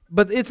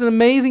it's an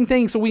amazing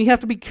thing, so we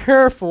have to be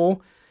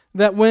careful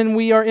that when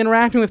we are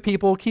interacting with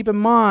people, keep in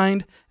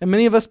mind, and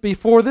many of us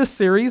before this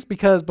series,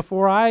 because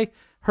before I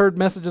heard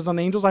messages on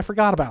angels, I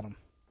forgot about them.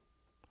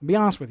 I'll be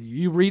honest with you.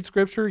 You read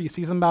Scripture, you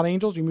see something about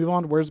angels, you move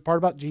on to where's the part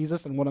about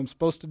Jesus and what I'm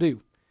supposed to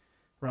do,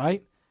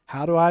 right?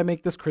 How do I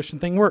make this Christian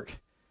thing work?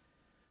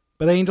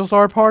 But angels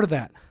are a part of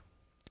that.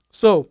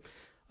 So,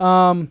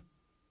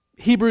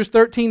 Hebrews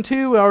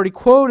 13:2, I already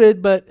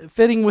quoted, but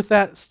fitting with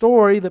that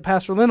story that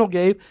Pastor Lindell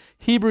gave,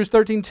 Hebrews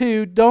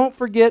 13:2, don't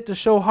forget to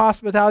show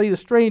hospitality to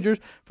strangers,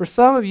 for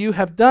some of you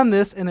have done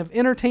this and have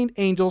entertained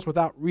angels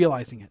without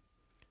realizing it.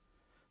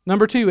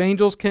 Number 2,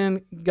 angels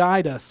can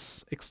guide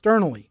us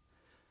externally.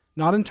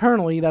 Not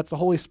internally, that's the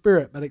Holy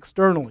Spirit, but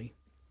externally.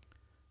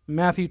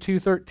 Matthew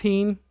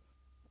 2:13,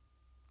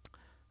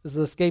 this is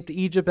the escape to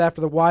Egypt after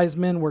the wise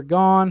men were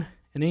gone.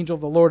 An angel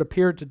of the Lord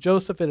appeared to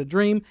Joseph in a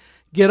dream.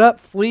 Get up,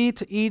 flee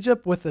to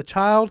Egypt with the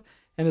child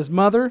and his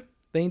mother.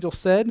 The angel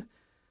said,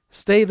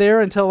 stay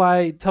there until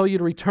I tell you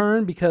to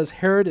return, because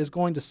Herod is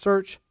going to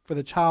search for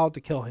the child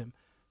to kill him.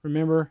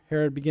 Remember,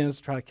 Herod begins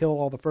to try to kill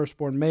all the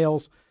firstborn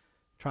males,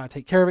 try to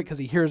take care of it because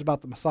he hears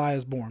about the Messiah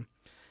is born.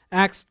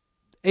 Acts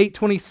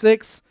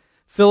 8:26,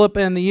 Philip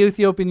and the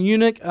Ethiopian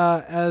eunuch.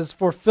 As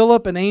for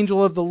Philip, an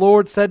angel of the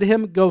Lord said to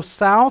him, go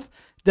south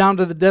down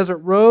to the desert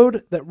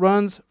road that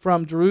runs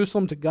from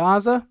Jerusalem to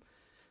Gaza.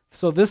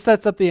 So this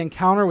sets up the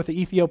encounter with the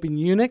Ethiopian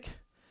eunuch.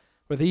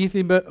 With the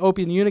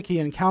Ethiopian eunuch, he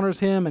encounters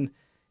him,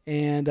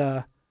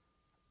 so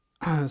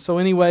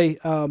anyway,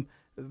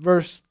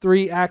 verse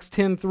 3, Acts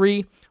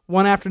 10:3.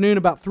 One afternoon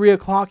about 3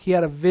 o'clock, he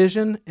had a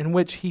vision in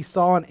which he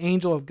saw an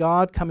angel of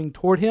God coming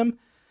toward him.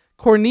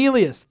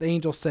 Cornelius, the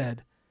angel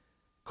said.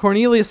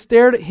 Cornelius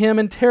stared at him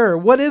in terror.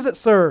 What is it,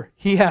 sir?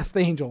 He asked the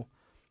angel.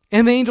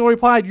 And the angel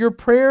replied, your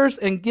prayers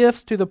and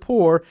gifts to the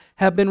poor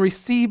have been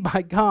received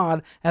by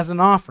God as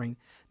an offering.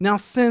 Now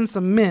send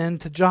some men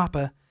to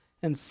Joppa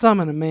and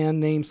summon a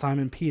man named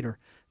Simon Peter.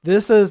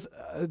 This is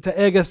to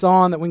egg us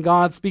on that when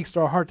God speaks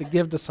to our heart to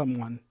give to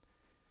someone.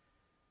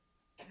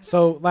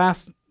 So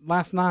last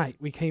night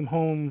we came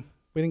home.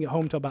 We didn't get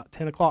home until about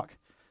 10 o'clock.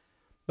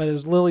 But it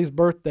was Lily's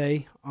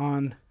birthday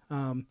on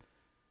the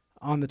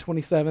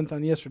 27th,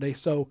 on yesterday.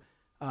 So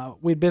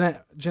we'd been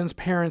at Jen's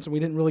parents and we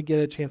didn't really get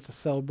a chance to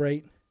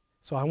celebrate.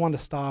 So I wanted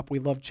to stop. We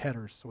love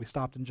Cheddar's. So we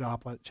stopped in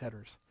Joplin at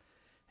Cheddar's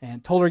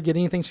and told her to get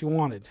anything she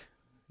wanted.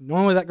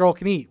 Normally that girl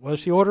can eat. What did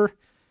she order?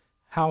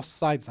 House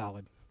side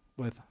salad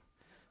with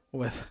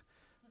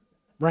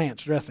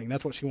ranch dressing.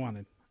 That's what she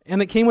wanted.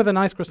 And it came with a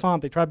nice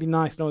croissant. They tried to be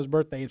nice, know his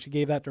birthday, and she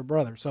gave that to her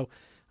brother. So,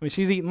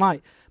 she's eating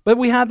light. But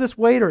we had this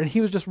waiter, and he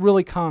was just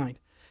really kind.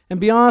 And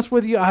be honest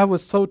with you, I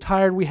was so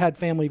tired. We had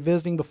family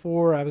visiting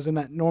before. I was in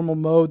that normal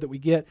mode that we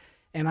get.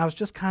 And I was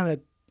just kind of,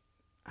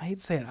 I hate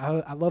to say it,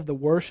 I love the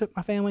worship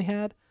my family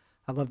had.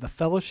 I love the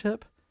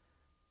fellowship.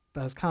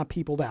 But I was kind of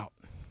peopled out.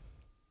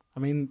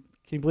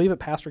 Can you believe it?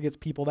 Pastor gets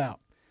peopled out.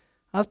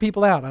 I was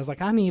peopled out. I was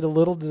like, I need a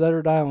little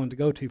desert island to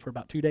go to for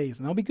about 2 days,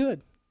 and that'll be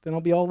good. Then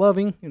I'll be all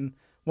loving and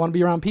want to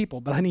be around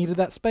people, but I needed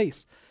that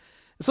space.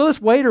 And so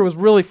this waiter was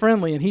really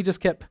friendly, and he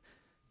just kept,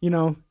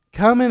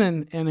 coming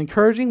and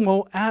encouraging.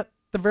 Well, at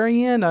the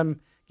very end,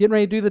 I'm getting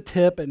ready to do the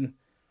tip, and,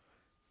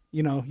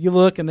 you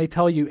look, and they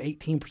tell you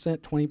 18%,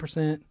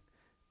 20%,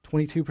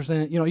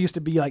 22%. It used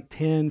to be like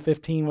 10,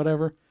 15,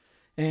 whatever.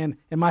 And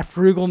my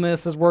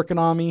frugalness is working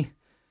on me.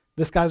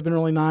 This guy's been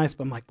really nice,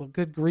 but I'm like, well,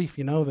 good grief,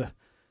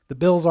 the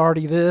bill's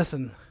already this,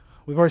 and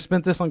we've already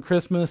spent this on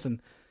Christmas,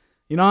 and,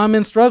 I'm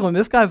in struggling.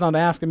 This guy's not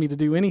asking me to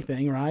do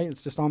anything, right?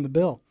 It's just on the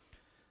bill.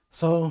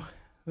 So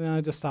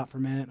I just stopped for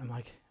a minute. I'm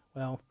like,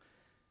 well,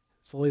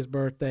 it's Lily's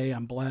birthday.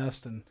 I'm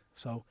blessed, and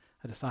so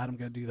I decided I'm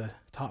going to do the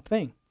top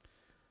thing.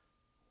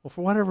 Well,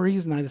 for whatever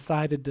reason,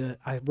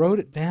 I wrote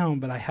it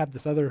down, but I had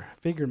this other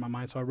figure in my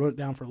mind, so I wrote it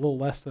down for a little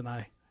less than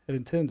I had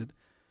intended.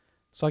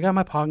 So I got in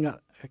my pocket and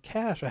got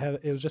cash.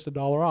 It was just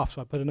 $1 off,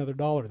 so I put another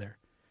 $1 there.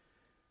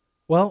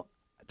 Well,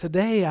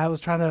 today I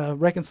was trying to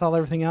reconcile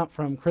everything out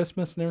from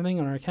Christmas and everything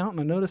on our account, and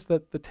I noticed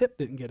that the tip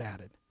didn't get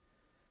added.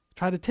 I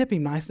tried to tip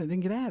him nice, and it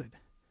didn't get added.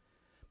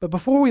 But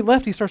before we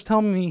left, he starts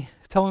telling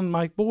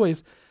my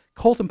boys,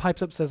 Colton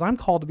pipes up and says, I'm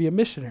called to be a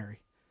missionary.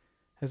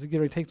 As he get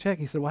ready to take the check,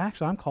 he said, well,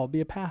 actually, I'm called to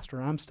be a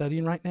pastor. I'm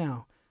studying right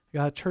now. I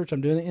got a church.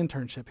 I'm doing an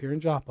internship here in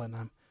Joplin.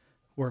 I'm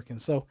working.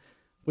 So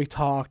we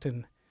talked,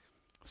 and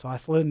so I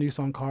slid a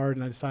Newsom card,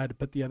 and I decided to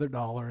put the other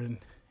 $1 in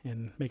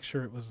and make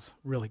sure it was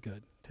really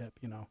good tip,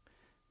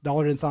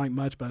 Dollar didn't sound like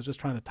much, but I was just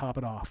trying to top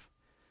it off.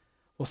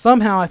 Well,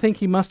 somehow I think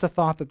he must have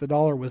thought that the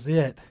dollar was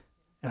it,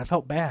 and I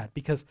felt bad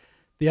because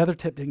the other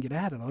tip didn't get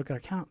added. I look at our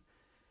account,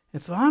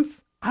 and so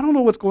I don't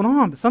know what's going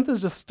on, but something's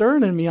just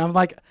stirring in me. I'm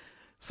like,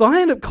 so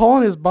I end up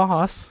calling his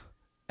boss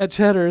at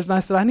Cheddar's, and I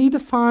said, I need to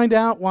find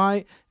out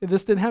why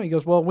this didn't happen. He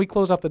goes, well, we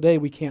close off the day.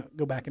 We can't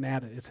go back and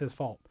add it. It's his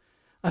fault.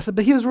 I said,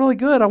 but he was really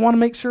good. I want to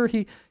make sure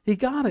he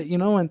got it,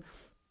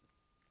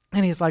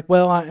 and he's like,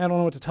 well, I don't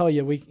know what to tell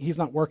you. He's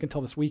not working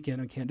until this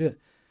weekend and can't do it.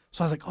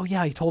 So I was like, oh,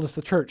 yeah, he told us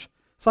the church.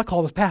 So I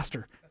called his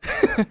pastor.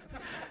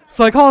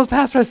 So I called his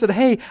pastor. I said,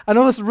 hey, I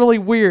know this is really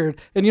weird.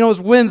 And, it's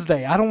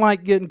Wednesday. I don't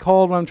like getting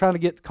called when I'm trying to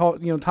get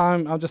called,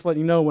 time. I'll just let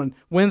you know when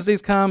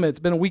Wednesdays come. It's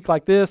been a week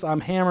like this.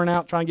 I'm hammering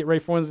out, trying to get ready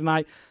for Wednesday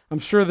night. I'm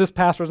sure this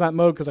pastor's not in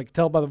mode because I can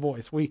tell by the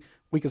voice. We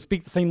can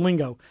speak the same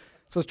lingo.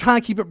 So I was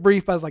trying to keep it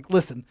brief. I was like,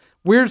 listen,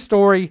 weird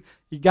story.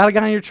 You got a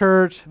guy in your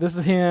church. This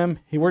is him.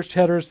 He works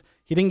Cheddar's.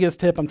 He didn't get his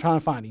tip. I'm trying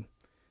to find him.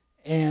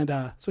 And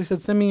so he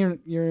said, send me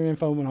your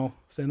info and I'll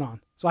send on.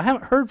 So I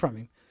haven't heard from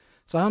him.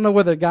 So I don't know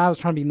whether the guy was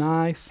trying to be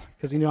nice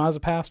because he knew I was a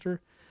pastor.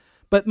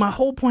 But my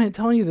whole point in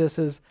telling you this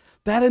is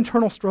that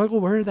internal struggle,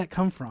 where did that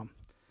come from?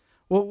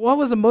 Well, what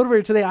was a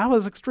motivator today? I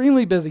was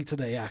extremely busy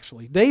today,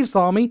 actually. Dave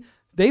saw me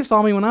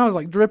when I was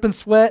like dripping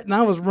sweat and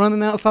I was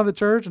running outside the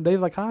church. And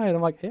Dave's like, hi. And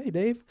I'm like, hey,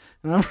 Dave.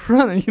 And I'm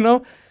running,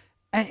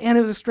 And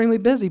it was extremely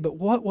busy. But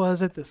what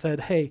was it that said,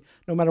 hey,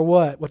 no matter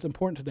what's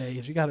important today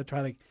is you got to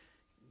try to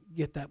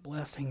get that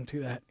blessing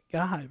to that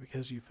guy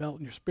because you felt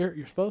in your spirit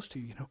you're supposed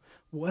to,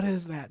 What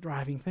is that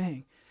driving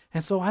thing?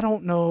 And so I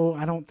don't know,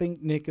 I don't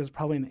think Nick is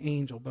probably an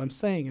angel, but I'm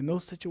saying in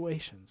those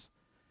situations,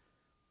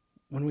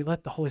 when we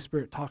let the Holy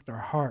Spirit talk to our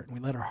heart and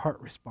we let our heart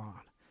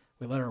respond,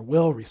 we let our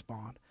will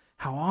respond,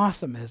 how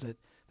awesome is it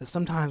that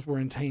sometimes we're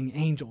entertaining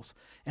angels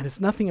and it's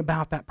nothing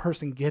about that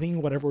person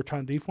getting whatever we're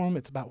trying to do for them,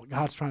 it's about what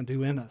God's trying to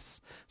do in us.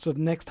 So the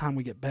next time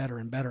we get better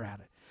and better at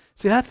it.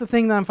 See, that's the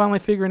thing that I'm finally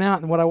figuring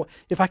out, and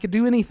if I could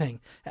do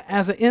anything.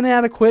 As an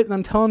inadequate, and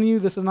I'm telling you,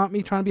 this is not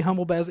me trying to be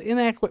humble, but as an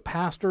inadequate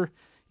pastor,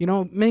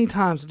 many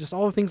times, just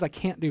all the things I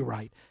can't do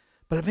right.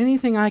 But if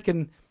anything I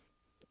can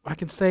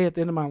say at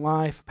the end of my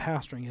life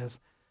pastoring is,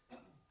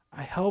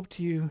 I helped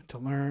you to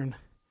learn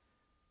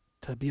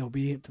to be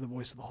obedient to the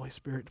voice of the Holy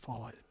Spirit and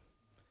follow it.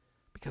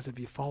 Because if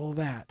you follow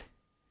that,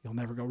 you'll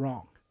never go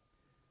wrong.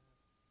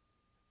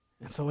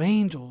 And so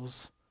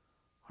angels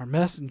are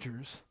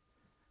messengers.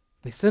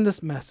 They send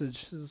us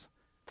messages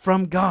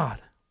from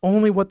God,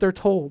 only what they're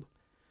told.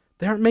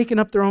 They aren't making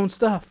up their own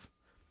stuff.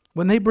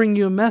 When they bring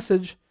you a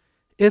message,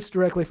 it's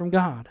directly from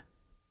God.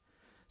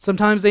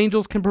 Sometimes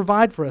angels can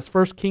provide for us.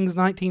 1 Kings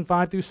 19,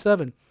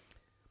 5-7.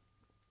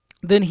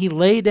 Then he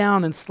lay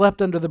down and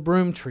slept under the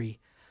broom tree.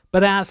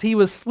 But as he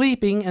was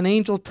sleeping, an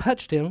angel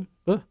touched him.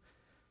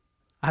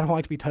 I don't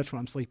like to be touched when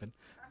I'm sleeping.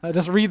 I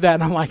just read that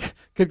and I'm like,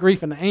 good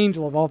grief, an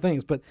angel of all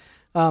things. But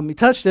he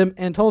touched him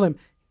and told him,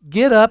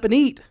 get up and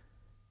eat.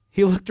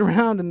 He looked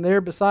around, and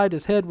there beside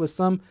his head was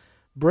some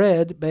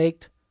bread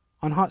baked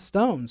on hot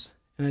stones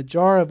and a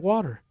jar of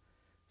water.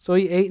 So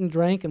he ate and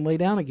drank and lay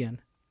down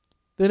again.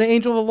 Then an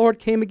angel of the Lord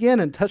came again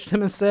and touched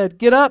him and said,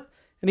 get up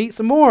and eat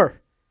some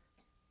more,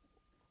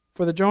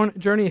 for the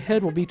journey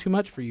ahead will be too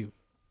much for you.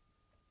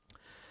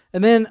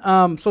 And then,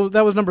 so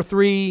that was number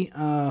 3,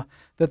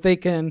 that they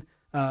can,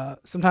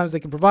 sometimes they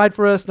can provide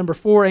for us. Number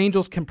 4,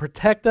 angels can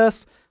protect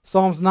us.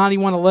 Psalms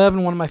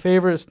 91:11, one of my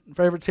favorites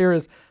here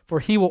is, for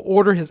he will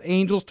order his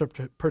angels to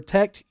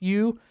protect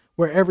you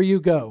wherever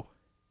you go.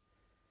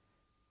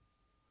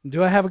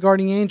 Do I have a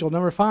guardian angel?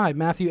 Number 5,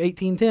 Matthew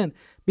 18:10.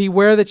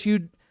 Beware that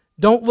you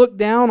don't look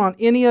down on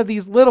any of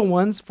these little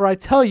ones, for I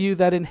tell you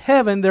that in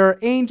heaven there are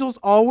angels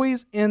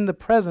always in the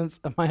presence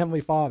of my heavenly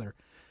Father.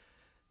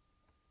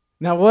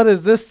 Now what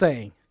is this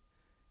saying?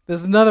 This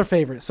is another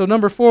favorite. So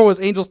number 4 was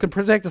angels can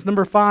protect us.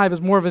 Number 5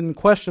 is more of in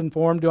question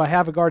form. Do I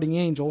have a guardian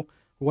angel?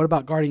 What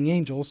about guardian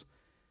angels?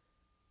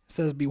 It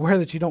says, beware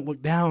that you don't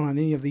look down on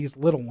any of these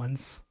little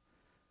ones.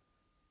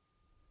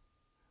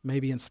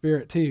 Maybe in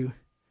spirit too.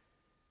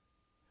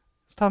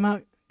 It's talking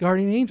about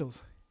guardian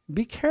angels.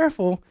 Be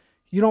careful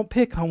you don't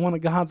pick on one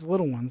of God's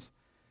little ones,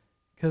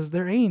 because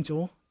their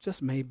angel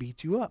just may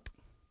beat you up.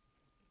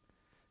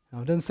 Now,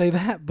 it doesn't say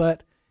that,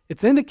 but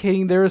it's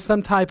indicating there is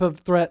some type of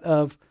threat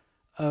of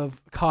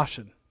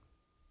caution.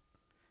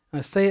 And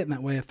I say it in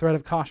that way, a threat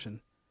of caution.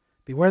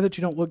 Beware that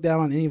you don't look down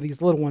on any of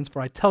these little ones,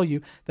 for I tell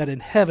you that in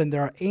heaven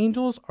there are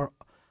angels are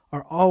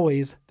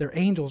always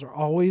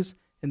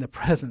in the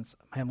presence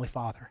of my heavenly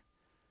Father.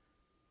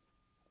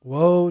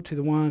 Woe to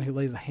the one who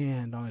lays a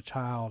hand on a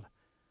child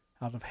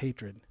out of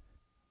hatred,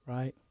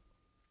 right?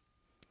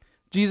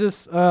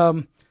 Jesus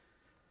also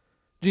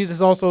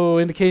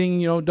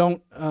indicating,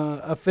 don't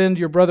offend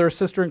your brother or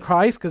sister in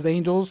Christ, because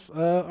angels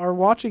are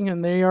watching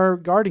and they are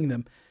guarding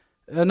them.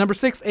 Number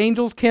 6,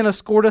 angels can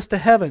escort us to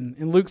heaven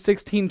in Luke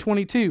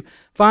 16:22.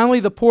 Finally,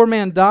 the poor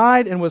man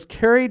died and was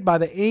carried by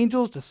the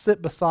angels to sit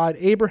beside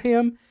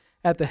Abraham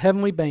at the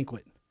heavenly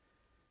banquet.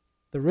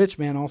 The rich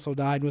man also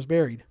died and was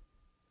buried.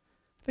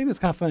 I think that's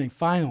kind of funny.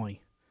 Finally,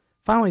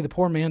 the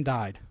poor man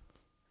died.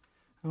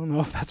 I don't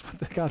know if that's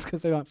what God's going to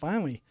say about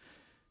finally,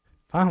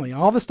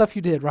 all the stuff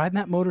you did, riding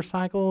that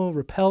motorcycle,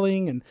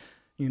 rappelling,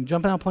 and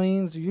jumping out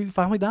planes, you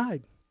finally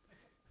died.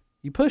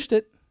 You pushed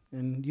it,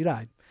 and you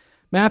died.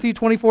 Matthew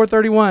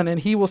 24:31, and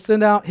he will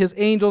send out his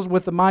angels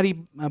with the mighty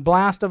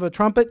blast of a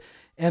trumpet,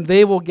 and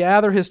they will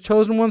gather his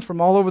chosen ones from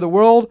all over the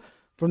world,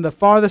 from the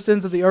farthest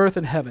ends of the earth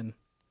and heaven.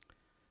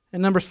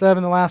 And number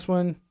 7, the last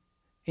one,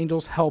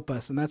 angels help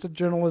us. And that's a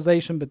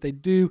generalization, but they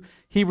do.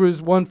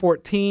 Hebrews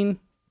 1:14,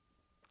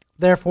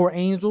 therefore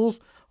angels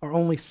are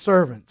only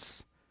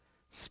servants,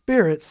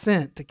 spirits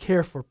sent to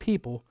care for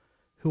people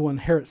who will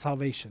inherit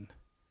salvation.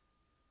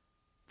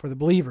 For the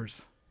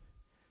believers,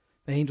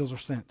 the angels are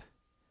sent.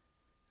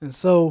 And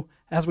so,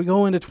 as we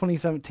go into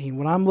 2017,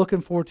 what I'm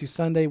looking forward to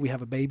Sunday, we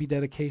have a baby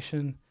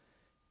dedication.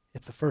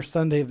 It's the first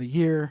Sunday of the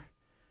year.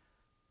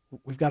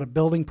 We've got a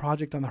building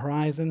project on the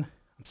horizon.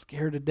 I'm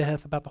scared to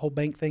death about the whole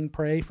bank thing.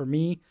 Pray for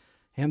me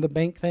and the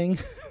bank thing.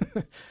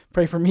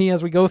 Pray for me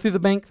as we go through the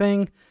bank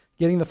thing,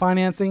 getting the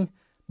financing.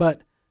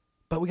 But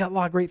we got a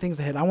lot of great things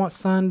ahead. I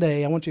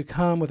want you to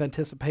come with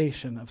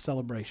anticipation of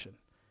celebration.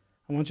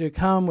 I want you to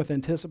come with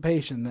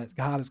anticipation that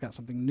God has got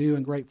something new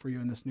and great for you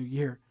in this new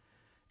year.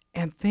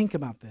 And think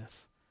about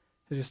this.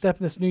 As you step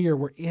in this new year,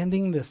 we're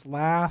ending this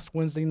last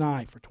Wednesday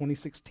night for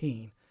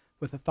 2016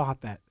 with the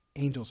thought that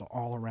angels are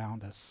all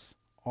around us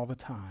all the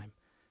time.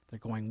 They're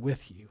going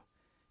with you,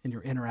 and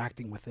you're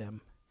interacting with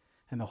them,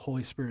 and the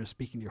Holy Spirit is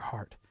speaking to your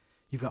heart.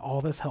 You've got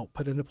all this help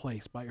put into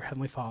place by your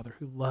Heavenly Father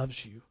who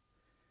loves you,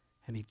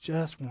 and He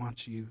just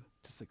wants you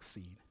to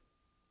succeed.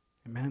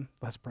 Amen?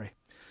 Let's pray.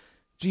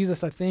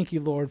 Jesus, I thank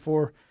you, Lord,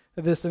 for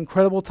this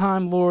incredible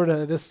time, Lord,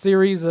 this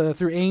series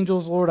through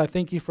angels, Lord. I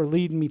thank you for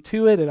leading me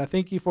to it, and I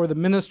thank you for the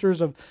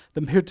ministers of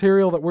the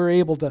material that we're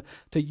able to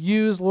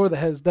use, Lord, that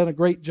has done a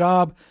great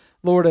job,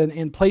 Lord,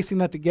 in placing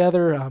that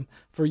together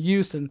for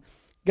use. And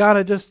God,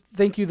 I just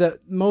thank you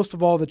that most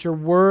of all that your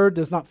word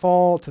does not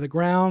fall to the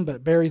ground,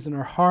 but buries in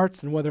our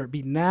hearts, and whether it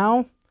be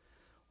now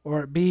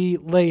or it be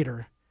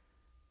later,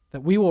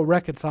 that we will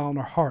reconcile in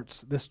our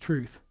hearts this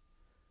truth.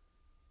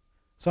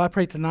 So I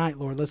pray tonight,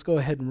 Lord, let's go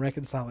ahead and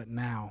reconcile it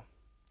now.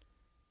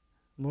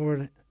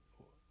 Lord,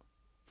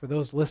 for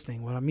those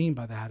listening, what I mean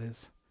by that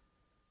is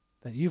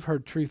that you've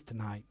heard truth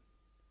tonight.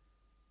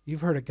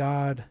 You've heard a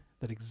God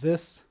that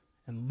exists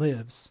and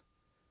lives,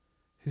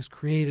 who's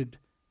created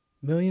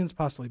millions,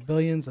 possibly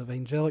billions of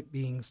angelic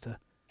beings to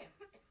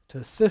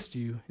assist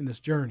you in this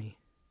journey.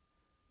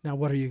 Now,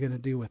 what are you going to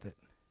do with it?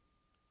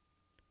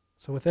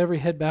 So with every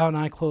head bowed and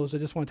eye closed, I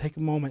just want to take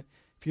a moment.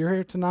 If you're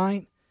here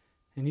tonight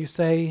and you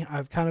say,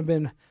 I've kind of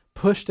been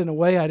pushed in a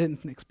way I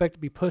didn't expect to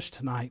be pushed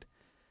tonight,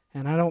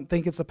 and I don't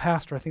think it's a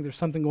pastor, I think there's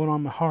something going on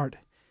in my heart.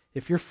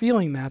 If you're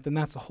feeling that, then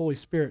that's the Holy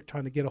Spirit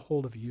trying to get a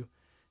hold of you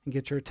and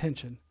get your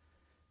attention.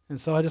 And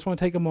so I just want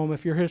to take a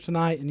moment. If you're here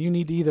tonight and you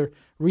need to either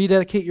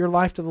rededicate your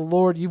life to the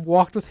Lord, you've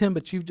walked with Him,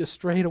 but you've just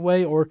strayed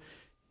away, or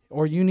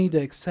you need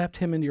to accept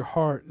Him into your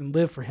heart and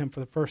live for Him for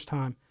the first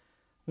time,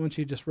 I want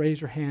you to just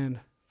raise your hand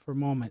for a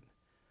moment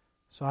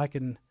so I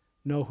can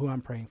know who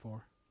I'm praying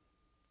for.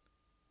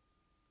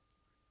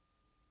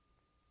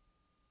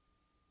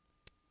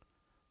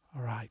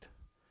 All right.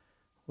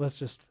 Let's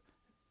just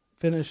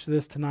finish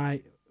this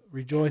tonight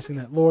rejoicing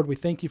that, Lord, we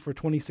thank you for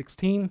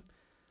 2016.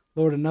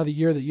 Lord, another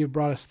year that you've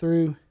brought us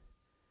through,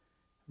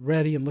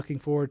 ready and looking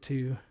forward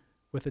to,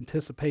 with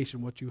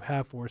anticipation, what you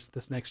have for us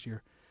this next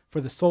year.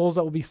 For the souls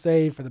that will be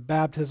saved, for the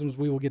baptisms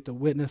we will get to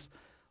witness,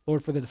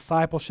 Lord, for the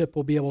discipleship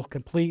we'll be able to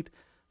complete,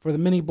 for the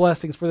many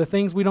blessings, for the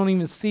things we don't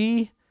even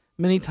see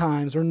many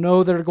times or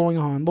know that are going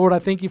on. Lord, I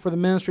thank you for the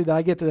ministry that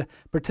I get to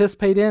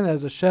participate in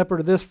as a shepherd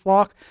of this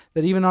flock,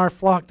 that even our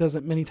flock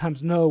doesn't many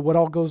times know what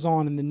all goes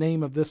on in the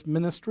name of this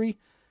ministry,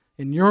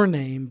 in your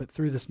name, but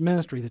through this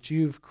ministry that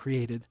you've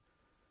created.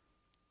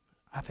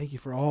 I thank you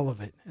for all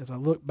of it as I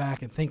look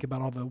back and think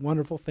about all the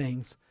wonderful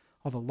things,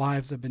 all the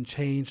lives that have been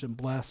changed and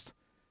blessed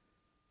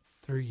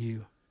through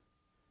you.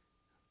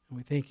 And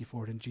we thank you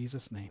for it in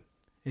Jesus' name.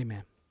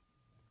 Amen.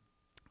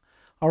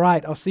 All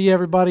right, I'll see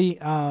everybody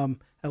at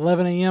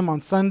 11 a.m.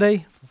 on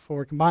Sunday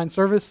for a combined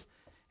service.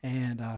 And